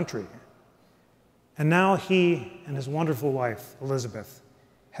for our country. And now he and his wonderful wife, Elizabeth,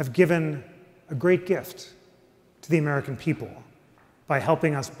 have given a great gift to the American people by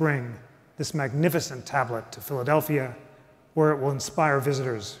helping us bring this magnificent tablet to Philadelphia, where it will inspire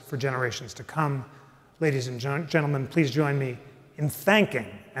visitors for generations to come. Ladies and gentlemen, please join me in thanking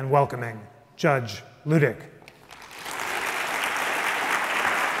and welcoming Judge Luttig.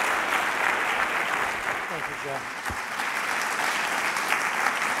 Thank you, Jeff.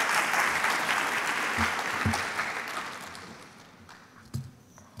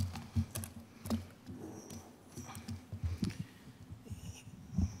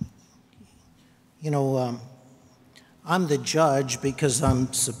 You know, I'm the judge because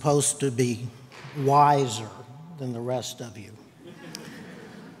I'm supposed to be wiser than the rest of you.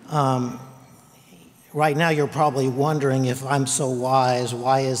 Right now you're probably wondering, if I'm so wise,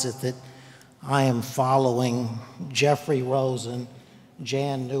 why is it that I am following Jeffrey Rosen,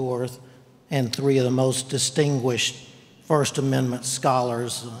 Jan Neuharth, and three of the most distinguished First Amendment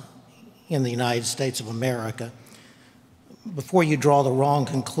scholars in the United States of America. Before you draw the wrong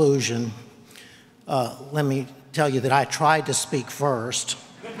conclusion, let me tell you that I tried to speak first,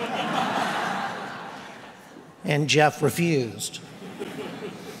 and Jeff refused.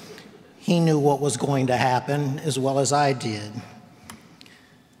 He knew what was going to happen as well as I did.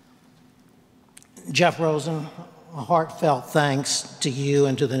 Jeff Rosen, a heartfelt thanks to you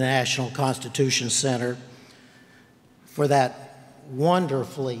and to the National Constitution Center for that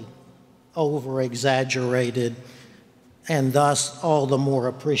wonderfully over-exaggerated and thus all the more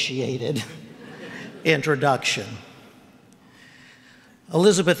appreciated introduction.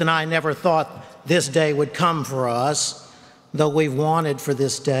 Elizabeth and I never thought this day would come for us, though we've wanted for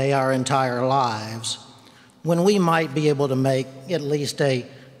this day our entire lives, when we might be able to make at least a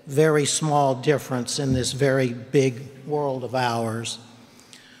very small difference in this very big world of ours.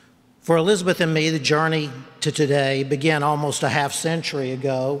 For Elizabeth and me, the journey to today began almost a half-century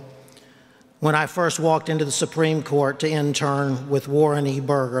ago when I first walked into the Supreme Court to intern with Warren E.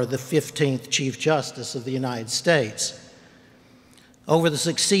 Burger, the 15th Chief Justice of the United States. Over the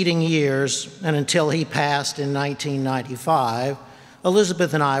succeeding years, and until he passed in 1995,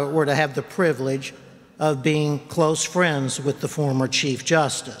 Elizabeth and I were to have the privilege of being close friends with the former Chief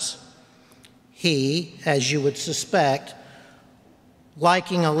Justice. He, as you would suspect,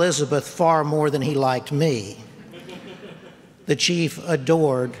 liking Elizabeth far more than he liked me. The Chief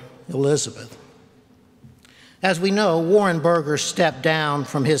adored Elizabeth. As we know, Warren Burger stepped down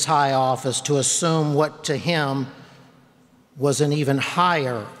from his high office to assume what to him was an even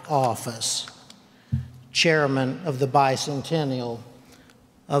higher office, chairman of the bicentennial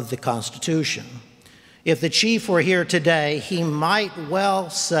of the Constitution. If the chief were here today, he might well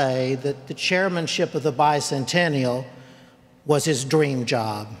say that the chairmanship of the bicentennial was his dream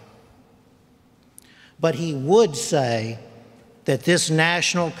job. But he would say that this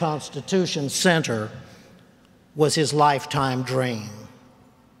National Constitution Center was his lifetime dream.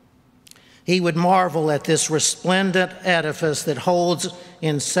 He would marvel at this resplendent edifice that holds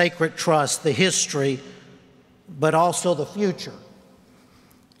in sacred trust the history, but also the future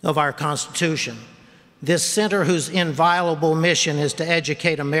of our Constitution. This center whose inviolable mission is to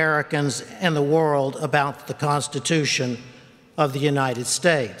educate Americans and the world about the Constitution of the United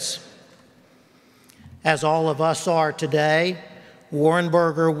States. As all of us are today, Warren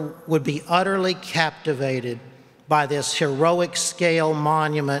Burger would be utterly captivated by this heroic scale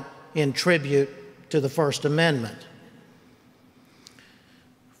monument in tribute to the First Amendment.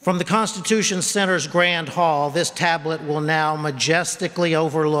 From the Constitution Center's Grand Hall, this tablet will now majestically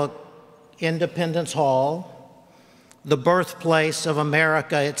overlook Independence Hall, the birthplace of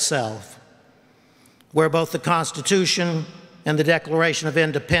America itself, where both the Constitution and the Declaration of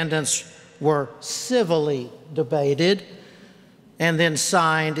Independence were civilly debated and then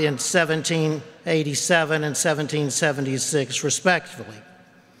signed in 1787 and 1776, respectively.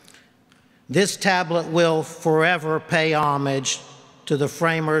 This tablet will forever pay homage to the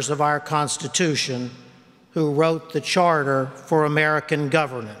framers of our Constitution who wrote the Charter for American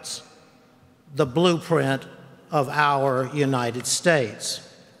governance, the blueprint of our United States.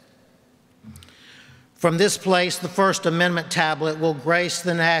 From this place, the First Amendment tablet will grace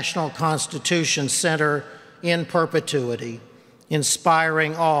the National Constitution Center in perpetuity,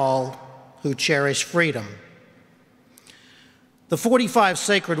 inspiring all who cherish freedom. The 45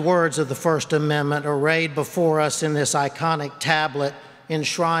 sacred words of the First Amendment arrayed before us in this iconic tablet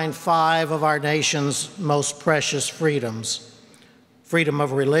enshrine 5 of our nation's most precious freedoms: freedom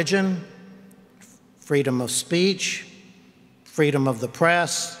of religion, freedom of speech, freedom of the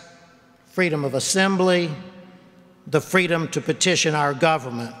press, freedom of assembly, the freedom to petition our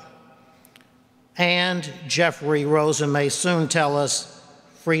government, and, Jeffrey Rosen may soon tell us,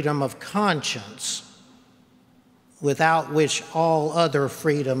 freedom of conscience, without which all other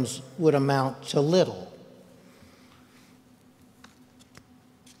freedoms would amount to little.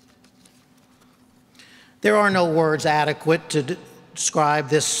 There are no words adequate to describe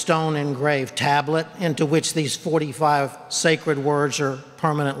this stone-engraved tablet into which these 45 sacred words are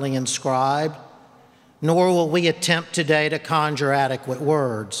permanently inscribed, nor will we attempt today to conjure adequate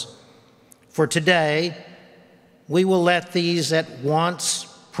words. For today, we will let these at once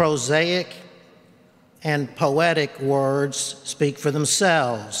prosaic and poetic words speak for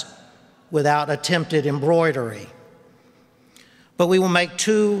themselves without attempted embroidery. But we will make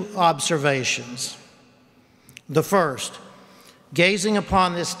 2 observations. The first, gazing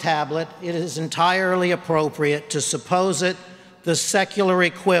upon this tablet, it is entirely appropriate to suppose it the secular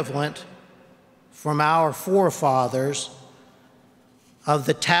equivalent from our forefathers of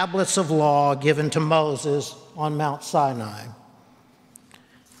the tablets of law given to Moses on Mount Sinai.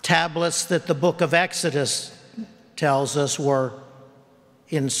 Tablets that the book of Exodus tells us were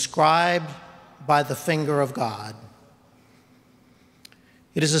inscribed by the finger of God.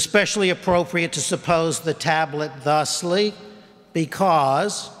 It is especially appropriate to suppose the tablet thusly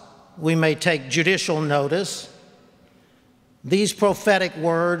because we may take judicial notice. These prophetic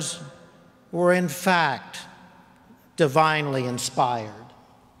words were in fact divinely inspired.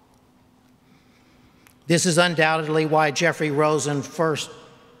 This is undoubtedly why Jeffrey Rosen first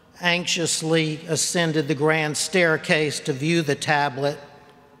anxiously ascended the grand staircase to view the tablet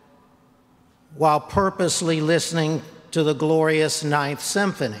while purposely listening to the glorious Ninth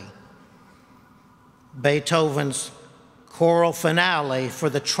Symphony, Beethoven's choral finale for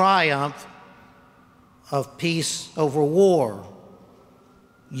the triumph of peace over war,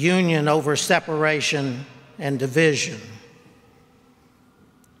 union over separation and division.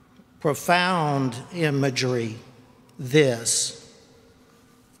 Profound imagery, this.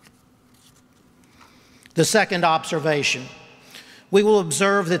 The second observation, we will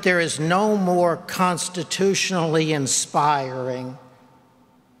observe that there is no more constitutionally inspiring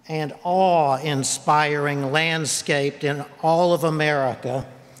and awe-inspiring landscape in all of America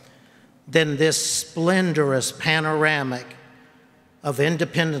than this splendorous panoramic of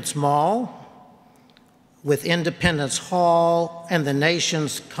Independence Mall, with Independence Hall and the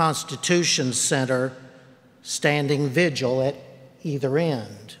nation's Constitution Center standing vigil at either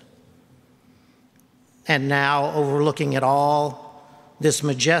end. And now, overlooking it all, this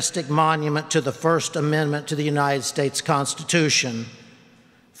majestic monument to the First Amendment to the United States Constitution,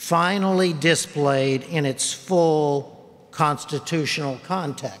 finally displayed in its full constitutional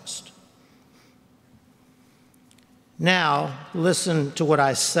context. Now, listen to what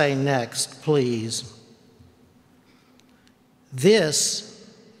I say next, please. This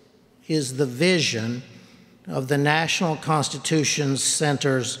is the vision of the National Constitution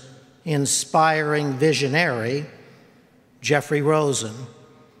Center's inspiring visionary, Jeffrey Rosen,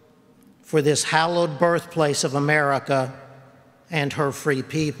 for this hallowed birthplace of America and her free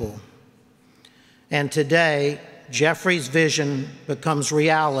people. And today, Jeffrey's vision becomes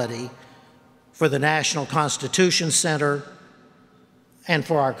reality for the National Constitution Center and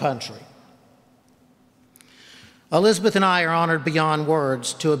for our country. Elizabeth and I are honored beyond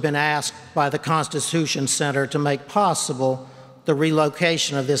words to have been asked by the Constitution Center to make possible the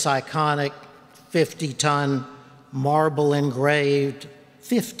relocation of this iconic 50-ton marble-engraved,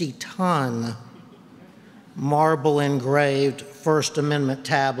 50-ton marble-engraved First Amendment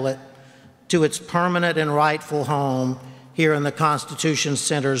tablet to its permanent and rightful home here in the Constitution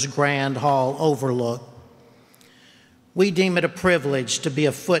Center's Grand Hall overlook. We deem it a privilege to be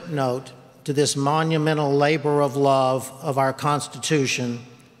a footnote to this monumental labor of love of our Constitution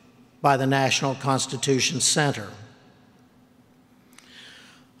by the National Constitution Center.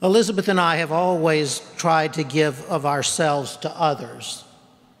 Elizabeth and I have always tried to give of ourselves to others.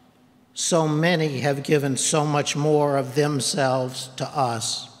 So many have given so much more of themselves to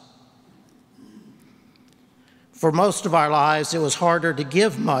us. For most of our lives, it was harder to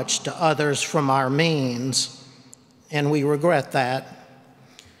give much to others from our means, and we regret that.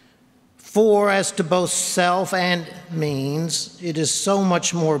 For as to both self and means, it is so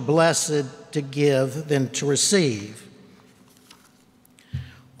much more blessed to give than to receive.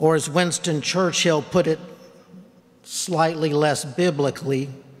 Or as Winston Churchill put it slightly less biblically,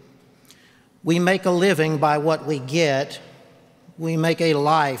 we make a living by what we get, we make a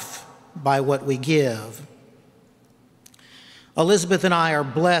life by what we give. Elizabeth and I are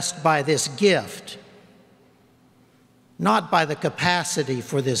blessed by this gift, not by the capacity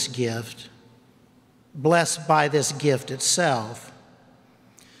for this gift, blessed by this gift itself.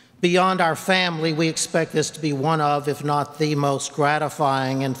 Beyond our family, we expect this to be one of, if not the most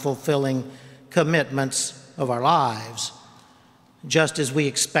gratifying and fulfilling commitments of our lives, just as we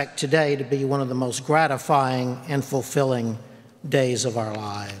expect today to be one of the most gratifying and fulfilling days of our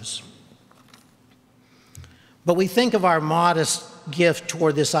lives. But we think of our modest gift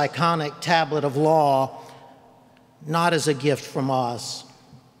toward this iconic tablet of law not as a gift from us,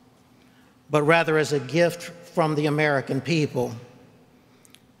 but rather as a gift from the American people,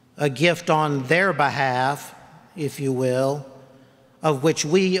 a gift on their behalf, if you will, of which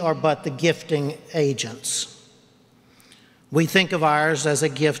we are but the gifting agents. We think of ours as a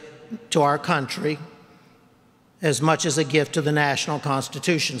gift to our country as much as a gift to the National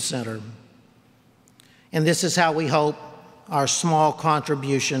Constitution Center. And this is how we hope our small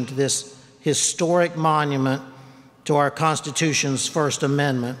contribution to this historic monument to our Constitution's First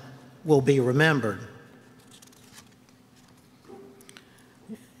Amendment will be remembered.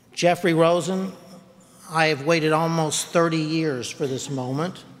 Jeffrey Rosen, I have waited almost 30 years for this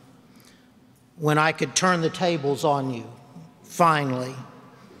moment when I could turn the tables on you, finally,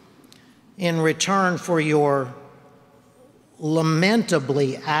 in return for your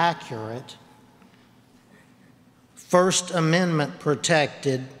lamentably accurate, First Amendment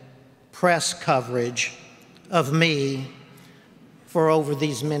protected press coverage of me for over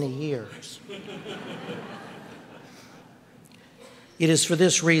these many years. It is for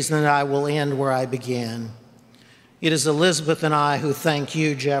this reason that I will end where I began. It is Elizabeth and I who thank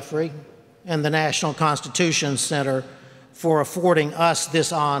you, Jeffrey, and the National Constitution Center for affording us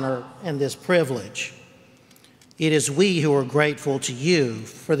this honor and this privilege. It is we who are grateful to you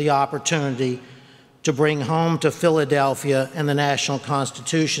for the opportunity to bring home to Philadelphia and the National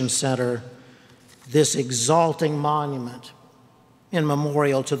Constitution Center this exalting monument in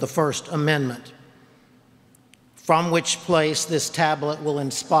memorial to the First Amendment, from which place this tablet will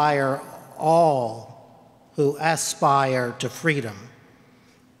inspire all who aspire to freedom,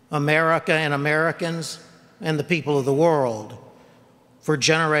 America and Americans and the people of the world, for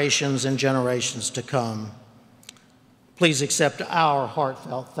generations and generations to come. Please accept our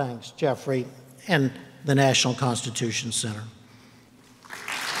heartfelt thanks, Jeffrey, and the National Constitution Center.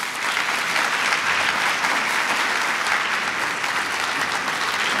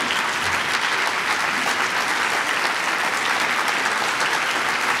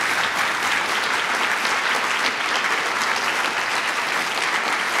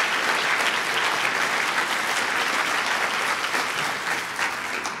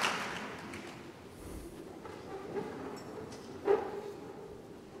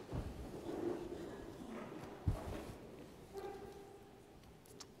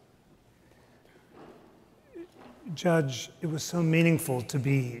 Judge, it was so meaningful to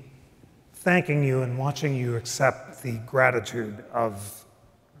be thanking you and watching you accept the gratitude of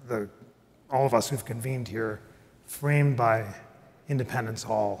all of us who've convened here, framed by Independence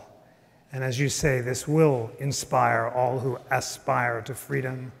Hall. And as you say, this will inspire all who aspire to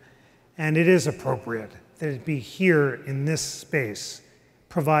freedom. And it is appropriate that it be here in this space,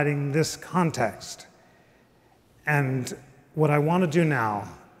 providing this context. And what I want to do now,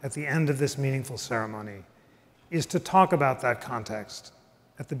 at the end of this meaningful ceremony, is to talk about that context.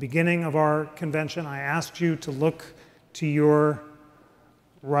 At the beginning of our convention, I asked you to look to your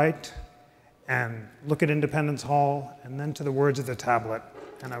right and look at Independence Hall, and then to the words of the tablet.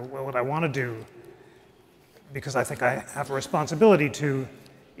 And what I want to do, because I think I have a responsibility to,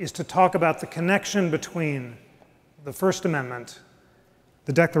 is to talk about the connection between the First Amendment,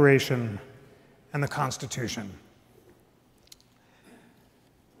 the Declaration, and the Constitution.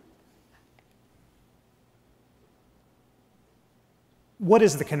 What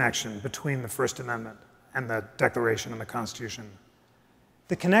is the connection between the First Amendment and the Declaration and the Constitution?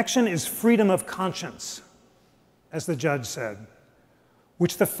 The connection is freedom of conscience, as the judge said,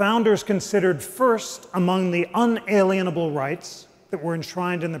 which the founders considered first among the unalienable rights that were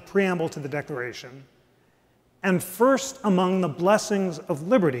enshrined in the preamble to the Declaration, and first among the blessings of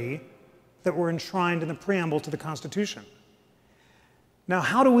liberty that were enshrined in the preamble to the Constitution. Now,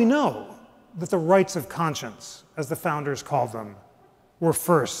 how do we know that the rights of conscience, as the founders called them, were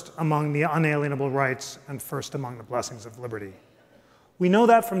first among the unalienable rights and first among the blessings of liberty? We know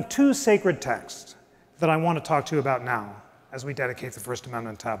that from two sacred texts that I want to talk to you about now as we dedicate the First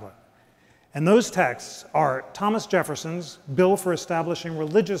Amendment tablet. And those texts are Thomas Jefferson's Bill for Establishing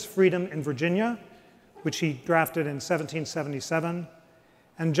Religious Freedom in Virginia, which he drafted in 1777,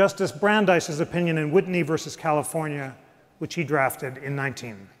 and Justice Brandeis's opinion in Whitney versus California, which he drafted in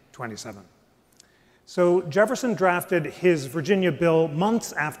 1927. So Jefferson drafted his Virginia bill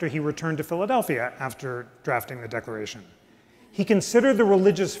months after he returned to Philadelphia after drafting the Declaration. He considered the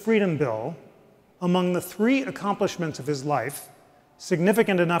Religious Freedom Bill among the three accomplishments of his life,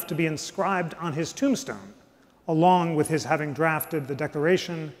 significant enough to be inscribed on his tombstone, along with his having drafted the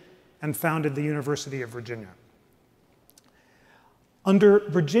Declaration and founded the University of Virginia. Under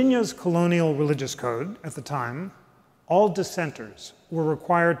Virginia's colonial religious code at the time, all dissenters were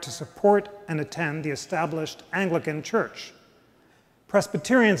required to support and attend the established Anglican Church.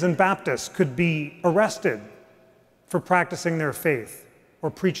 Presbyterians and Baptists could be arrested for practicing their faith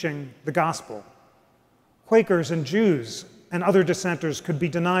or preaching the gospel. Quakers and Jews and other dissenters could be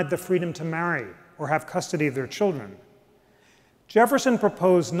denied the freedom to marry or have custody of their children. Jefferson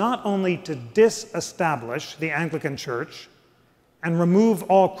proposed not only to disestablish the Anglican Church and remove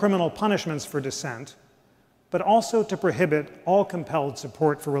all criminal punishments for dissent, but also to prohibit all compelled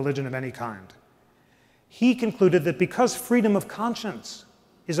support for religion of any kind. He concluded that because freedom of conscience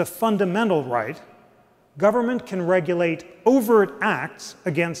is a fundamental right, government can regulate overt acts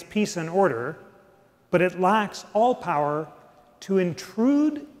against peace and order, but it lacks all power to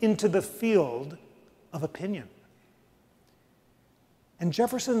intrude into the field of opinion. And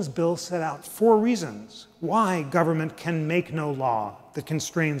Jefferson's bill set out 4 reasons why government can make no law that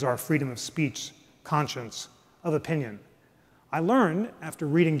constrains our freedom of speech, conscience, of opinion. I learned, after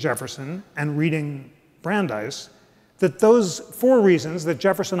reading Jefferson and reading Brandeis, that those 4 reasons that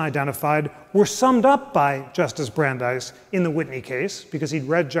Jefferson identified were summed up by Justice Brandeis in the Whitney case, because he'd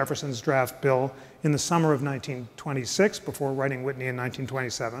read Jefferson's draft bill in the summer of 1926 before writing Whitney in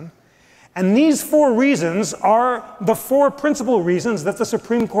 1927. And these 4 reasons are the 4 principal reasons that the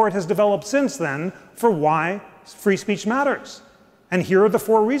Supreme Court has developed since then for why free speech matters. And here are the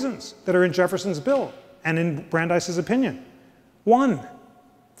 4 reasons that are in Jefferson's bill and in Brandeis's opinion. 1,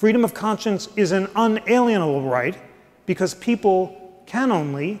 freedom of conscience is an unalienable right because people can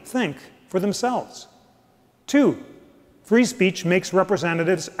only think for themselves. 2, free speech makes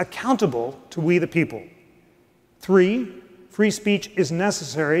representatives accountable to we the people. 3, free speech is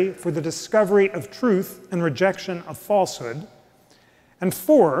necessary for the discovery of truth and rejection of falsehood. And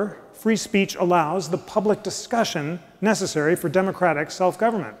 4, free speech allows the public discussion necessary for democratic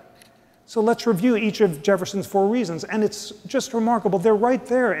self-government. So let's review each of Jefferson's 4 reasons, and it's just remarkable. They're right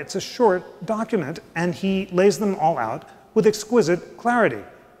there. It's a short document, and he lays them all out with exquisite clarity.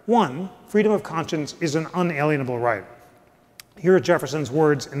 1, freedom of conscience is an unalienable right. Here are Jefferson's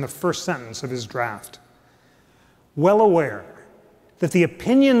words in the first sentence of his draft. Well aware that the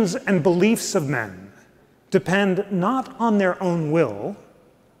opinions and beliefs of men depend not on their own will,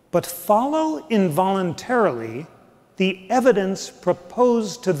 but follow involuntarily the evidence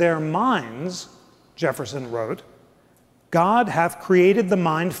proposed to their minds, Jefferson wrote, God hath created the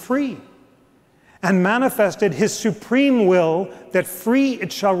mind free, and manifested his supreme will that free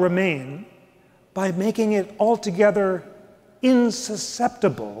it shall remain by making it altogether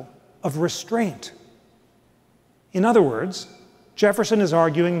insusceptible of restraint. In other words, Jefferson is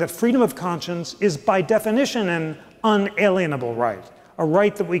arguing that freedom of conscience is by definition an unalienable right, a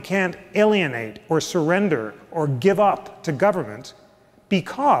right that we can't alienate or surrender or give up to government,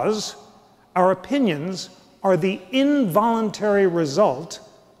 because our opinions are the involuntary result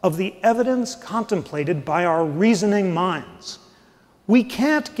of the evidence contemplated by our reasoning minds. We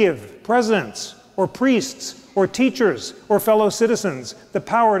can't give presidents or priests or teachers or fellow citizens the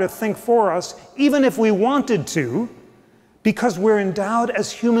power to think for us, even if we wanted to, because we're endowed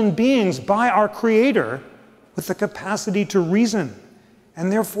as human beings by our Creator with the capacity to reason,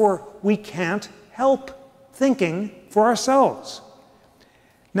 and therefore we can't help thinking for ourselves.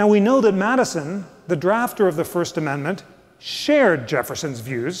 Now we know that Madison, the drafter of the First Amendment, shared Jefferson's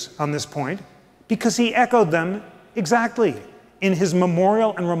views on this point because he echoed them exactly in his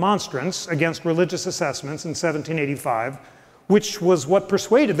memorial and remonstrance against religious assessments in 1785, which was what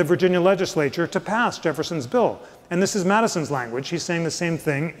persuaded the Virginia legislature to pass Jefferson's bill. And this is Madison's language. He's saying the same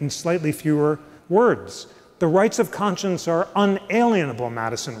thing in slightly fewer words. The rights of conscience are unalienable,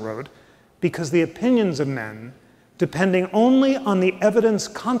 Madison wrote, because the opinions of men, depending only on the evidence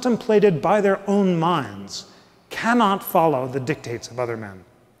contemplated by their own minds, cannot follow the dictates of other men.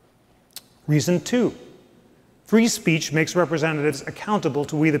 Reason 2, free speech makes representatives accountable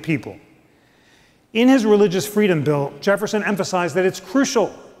to we the people. In his Religious Freedom Bill, Jefferson emphasized that it's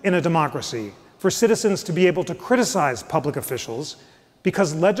crucial in a democracy for citizens to be able to criticize public officials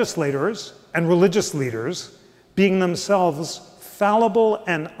because legislators and religious leaders, being themselves fallible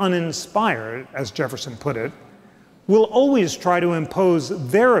and uninspired, as Jefferson put it, will always try to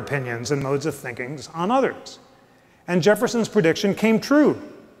impose their opinions and modes of thinking on others. And Jefferson's prediction came true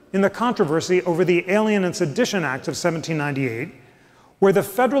in the controversy over the Alien and Sedition Act of 1798, where the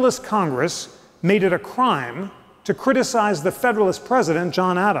Federalist Congress made it a crime to criticize the Federalist president,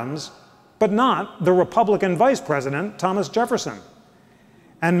 John Adams, but not the Republican vice president, Thomas Jefferson.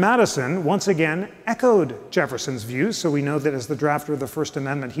 And Madison, once again, echoed Jefferson's views, so we know that as the drafter of the First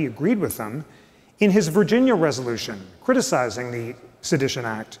Amendment, he agreed with them, in his Virginia resolution criticizing the Sedition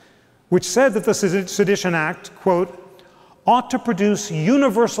Act, which said that the Sedition Act, quote, ought to produce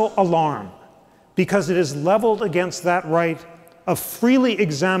universal alarm because it is leveled against that right of freely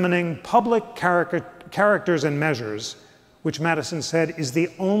examining public characters and measures, which Madison said is the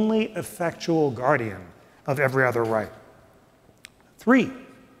only effectual guardian of every other right. 3,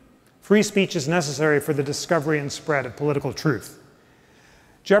 free speech is necessary for the discovery and spread of political truth.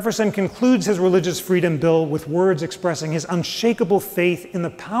 Jefferson concludes his Religious Freedom Bill with words expressing his unshakable faith in the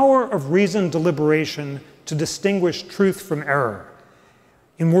power of reasoned deliberation to distinguish truth from error,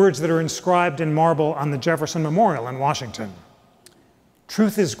 in words that are inscribed in marble on the Jefferson Memorial in Washington.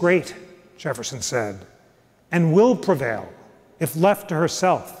 Truth is great, Jefferson said, and will prevail if left to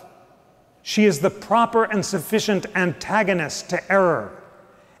herself. She is the proper and sufficient antagonist to error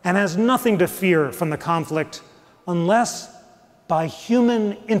and has nothing to fear from the conflict unless by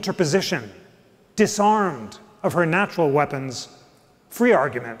human interposition, disarmed of her natural weapons, free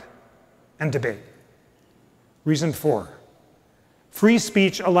argument and debate. Reason 4, free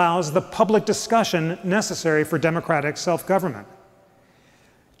speech allows the public discussion necessary for democratic self-government.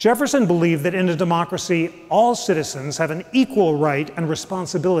 Jefferson believed that in a democracy, all citizens have an equal right and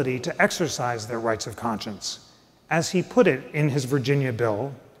responsibility to exercise their rights of conscience. As he put it in his Virginia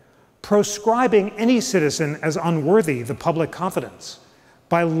bill, proscribing any citizen as unworthy the public confidence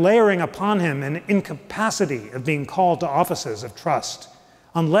by layering upon him an incapacity of being called to offices of trust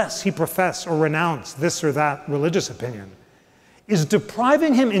unless he profess or renounce this or that religious opinion, is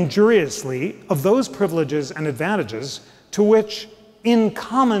depriving him injuriously of those privileges and advantages to which, in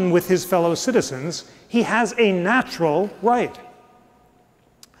common with his fellow citizens, he has a natural right.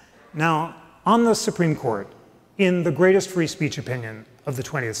 Now, on the Supreme Court, in the greatest free speech opinion of the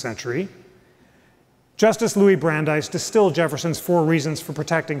 20th century, Justice Louis Brandeis distilled Jefferson's 4 reasons for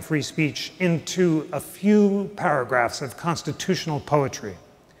protecting free speech into a few paragraphs of constitutional poetry.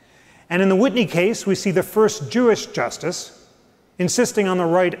 And in the Whitney case, we see the first Jewish justice insisting on the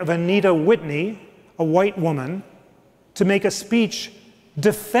right of Anita Whitney, a white woman, to make a speech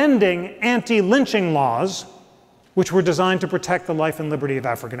defending anti-lynching laws which were designed to protect the life and liberty of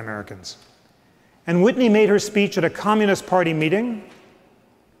African Americans. And Whitney made her speech at a Communist Party meeting,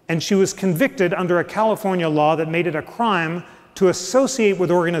 and she was convicted under a California law that made it a crime to associate with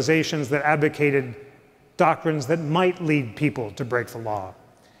organizations that advocated doctrines that might lead people to break the law.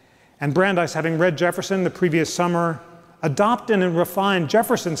 And Brandeis, having read Jefferson the previous summer, adopted and refined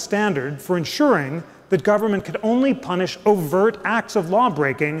Jefferson's standard for ensuring that government could only punish overt acts of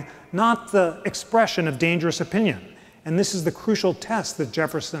lawbreaking, not the expression of dangerous opinion. And this is the crucial test that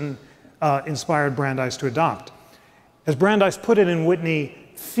Jefferson inspired Brandeis to adopt. As Brandeis put it in Whitney,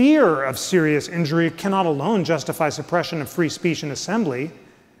 fear of serious injury cannot alone justify suppression of free speech in assembly.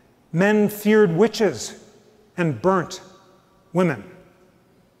 Men feared witches and burnt women.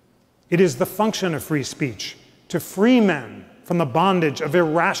 It is the function of free speech to free men from the bondage of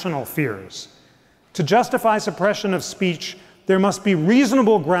irrational fears. To justify suppression of speech, there must be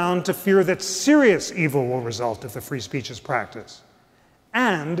reasonable ground to fear that serious evil will result if the free speech is practiced.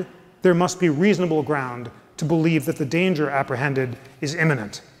 And there must be reasonable ground to believe that the danger apprehended is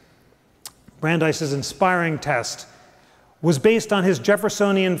imminent. Brandeis's inspiring test was based on his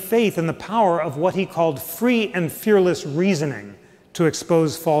Jeffersonian faith in the power of what he called free and fearless reasoning to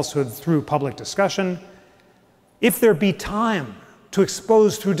expose falsehood through public discussion. If there be time to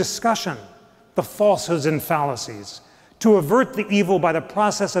expose through discussion the falsehoods and fallacies, to avert the evil by the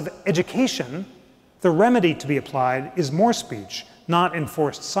process of education, the remedy to be applied is more speech, not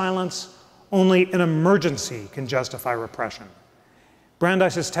enforced silence. Only an emergency can justify repression.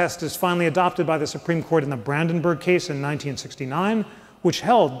 Brandeis's test is finally adopted by the Supreme Court in the Brandenburg case in 1969, which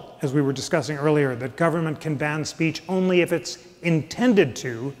held, as we were discussing earlier, that government can ban speech only if it's intended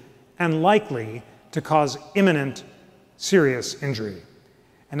to and likely to cause imminent, serious injury.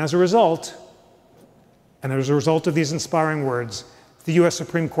 And as a result of these inspiring words, the US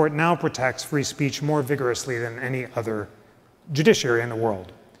Supreme Court now protects free speech more vigorously than any other judiciary in the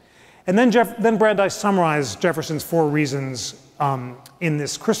world. And then Brandeis summarized Jefferson's 4 reasons in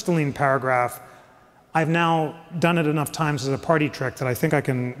this crystalline paragraph. I've now done it enough times as a party trick that I think I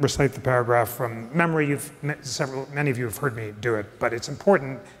can recite the paragraph from memory. Many of you have heard me do it, but it's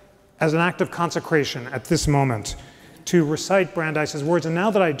important as an act of consecration at this moment to recite Brandeis's words. And now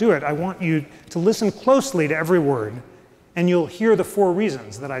that I do it, I want you to listen closely to every word, and you'll hear the 4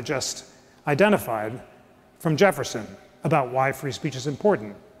 reasons that I just identified from Jefferson about why free speech is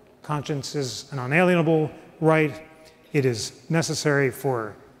important. Conscience is an unalienable right. It is necessary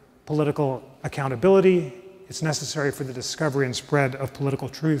for political accountability. It's necessary for the discovery and spread of political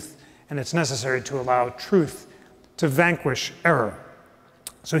truth. And it's necessary to allow truth to vanquish error.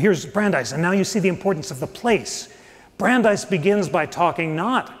 So here's Brandeis, and now you see the importance of the place. Brandeis begins by talking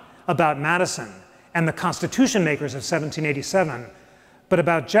not about Madison and the Constitution makers of 1787, but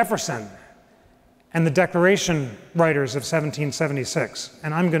about Jefferson and the Declaration writers of 1776.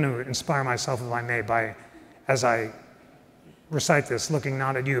 And I'm going to inspire myself, if I may, by, as I recite this, looking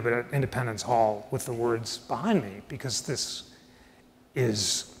not at you, but at Independence Hall with the words behind me, because this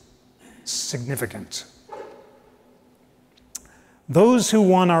is significant. Those who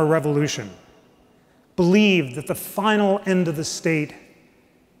won our revolution believed that the final end of the state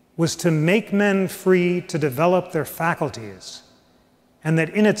was to make men free to develop their faculties, and that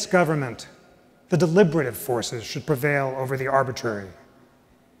in its government, the deliberative forces should prevail over the arbitrary.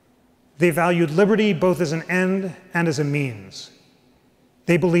 They valued liberty both as an end and as a means.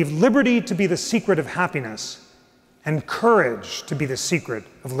 They believed liberty to be the secret of happiness and courage to be the secret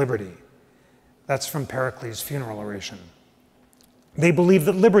of liberty. That's from Pericles' funeral oration. They believed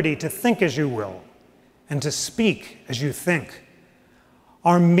that liberty to think as you will and to speak as you think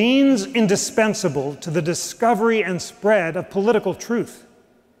are means indispensable to the discovery and spread of political truth.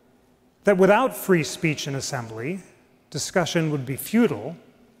 That without free speech in assembly, discussion would be futile.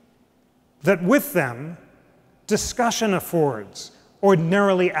 That with them, discussion affords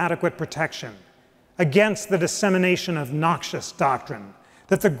ordinarily adequate protection against the dissemination of noxious doctrine.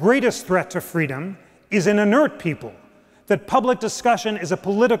 That the greatest threat to freedom is an inert people. That public discussion is a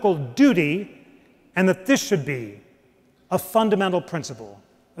political duty, and that this should be a fundamental principle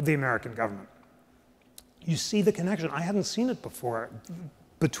of the American government. You see the connection. I hadn't seen it before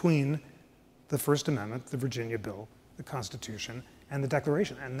between the First Amendment, the Virginia Bill, the Constitution, and the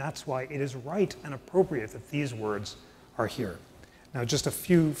Declaration. And that's why it is right and appropriate that these words are here. Now, just a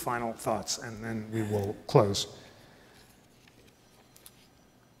few final thoughts, and then we will close.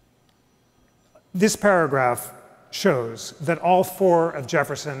 This paragraph shows that all 4 of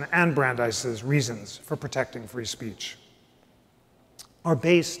Jefferson and Brandeis's reasons for protecting free speech are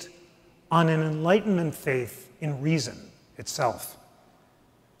based on an Enlightenment faith in reason itself.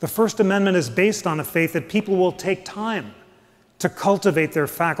 The First Amendment is based on a faith that people will take time to cultivate their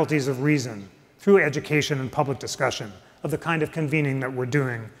faculties of reason through education and public discussion of the kind of convening that we're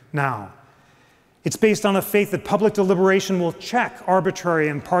doing now. It's based on a faith that public deliberation will check arbitrary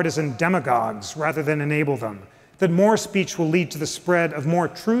and partisan demagogues rather than enable them, that more speech will lead to the spread of more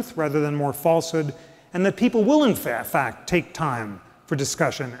truth rather than more falsehood, and that people will in fact take time for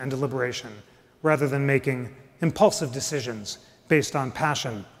discussion and deliberation rather than making impulsive decisions based on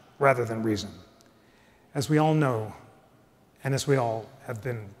passion rather than reason. As we all know, and as we all have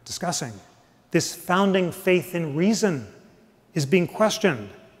been discussing, this founding faith in reason is being questioned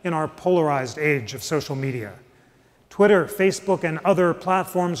in our polarized age of social media. Twitter, Facebook, and other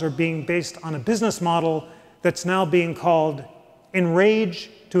platforms are being based on a business model that's now being called enrage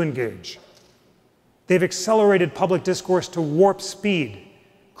to engage. They've accelerated public discourse to warp speed,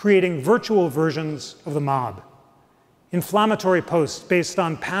 creating virtual versions of the mob. Inflammatory posts based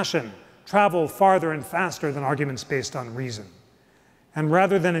on passion travel farther and faster than arguments based on reason. And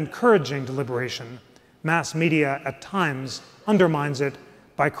rather than encouraging deliberation, mass media at times undermines it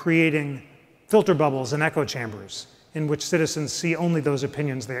by creating filter bubbles and echo chambers in which citizens see only those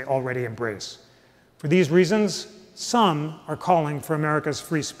opinions they already embrace. For these reasons, some are calling for America's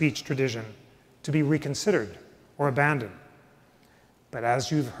free speech tradition to be reconsidered or abandoned. But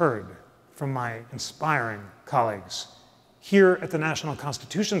as you've heard from my inspiring colleagues, here at the National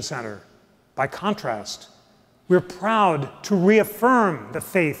Constitution Center, by contrast, we're proud to reaffirm the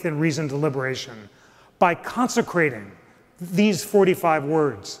faith in reasoned deliberation by consecrating these 45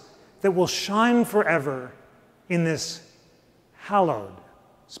 words that will shine forever in this hallowed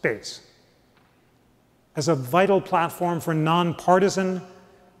space as a vital platform for nonpartisan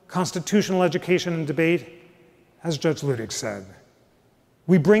constitutional education and debate. As Judge Luttig said,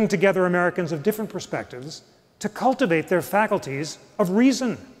 we bring together Americans of different perspectives to cultivate their faculties of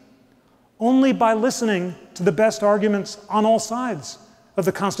reason. Only by listening to the best arguments on all sides of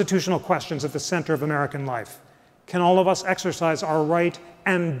the constitutional questions at the center of American life can all of us exercise our right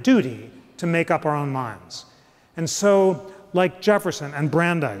and duty to make up our own minds. And so, like Jefferson and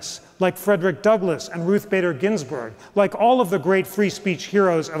Brandeis, like Frederick Douglass and Ruth Bader Ginsburg, like all of the great free speech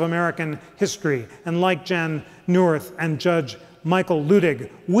heroes of American history, and like Jan Neuharth and Judge Michael Luttig,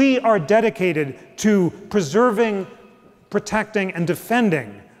 we are dedicated to preserving, protecting, and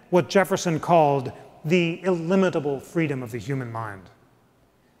defending what Jefferson called the illimitable freedom of the human mind.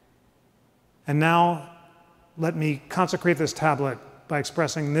 And now, let me consecrate this tablet by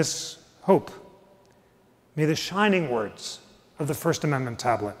expressing this hope. May the shining words of the First Amendment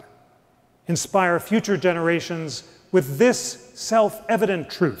tablet inspire future generations with this self-evident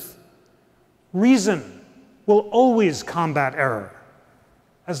truth. Reason will always combat error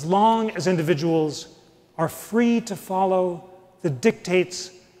as long as individuals are free to follow the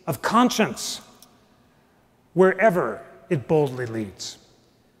dictates of conscience wherever it boldly leads.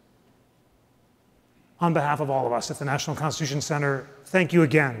 On behalf of all of us at the National Constitution Center, thank you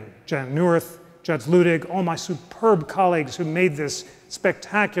again, Jan Neuharth, Judge Luttig, all my superb colleagues who made this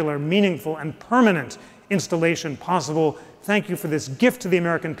spectacular, meaningful, and permanent installation possible. Thank you for this gift to the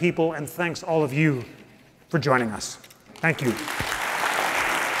American people, and thanks all of you for joining us. Thank you.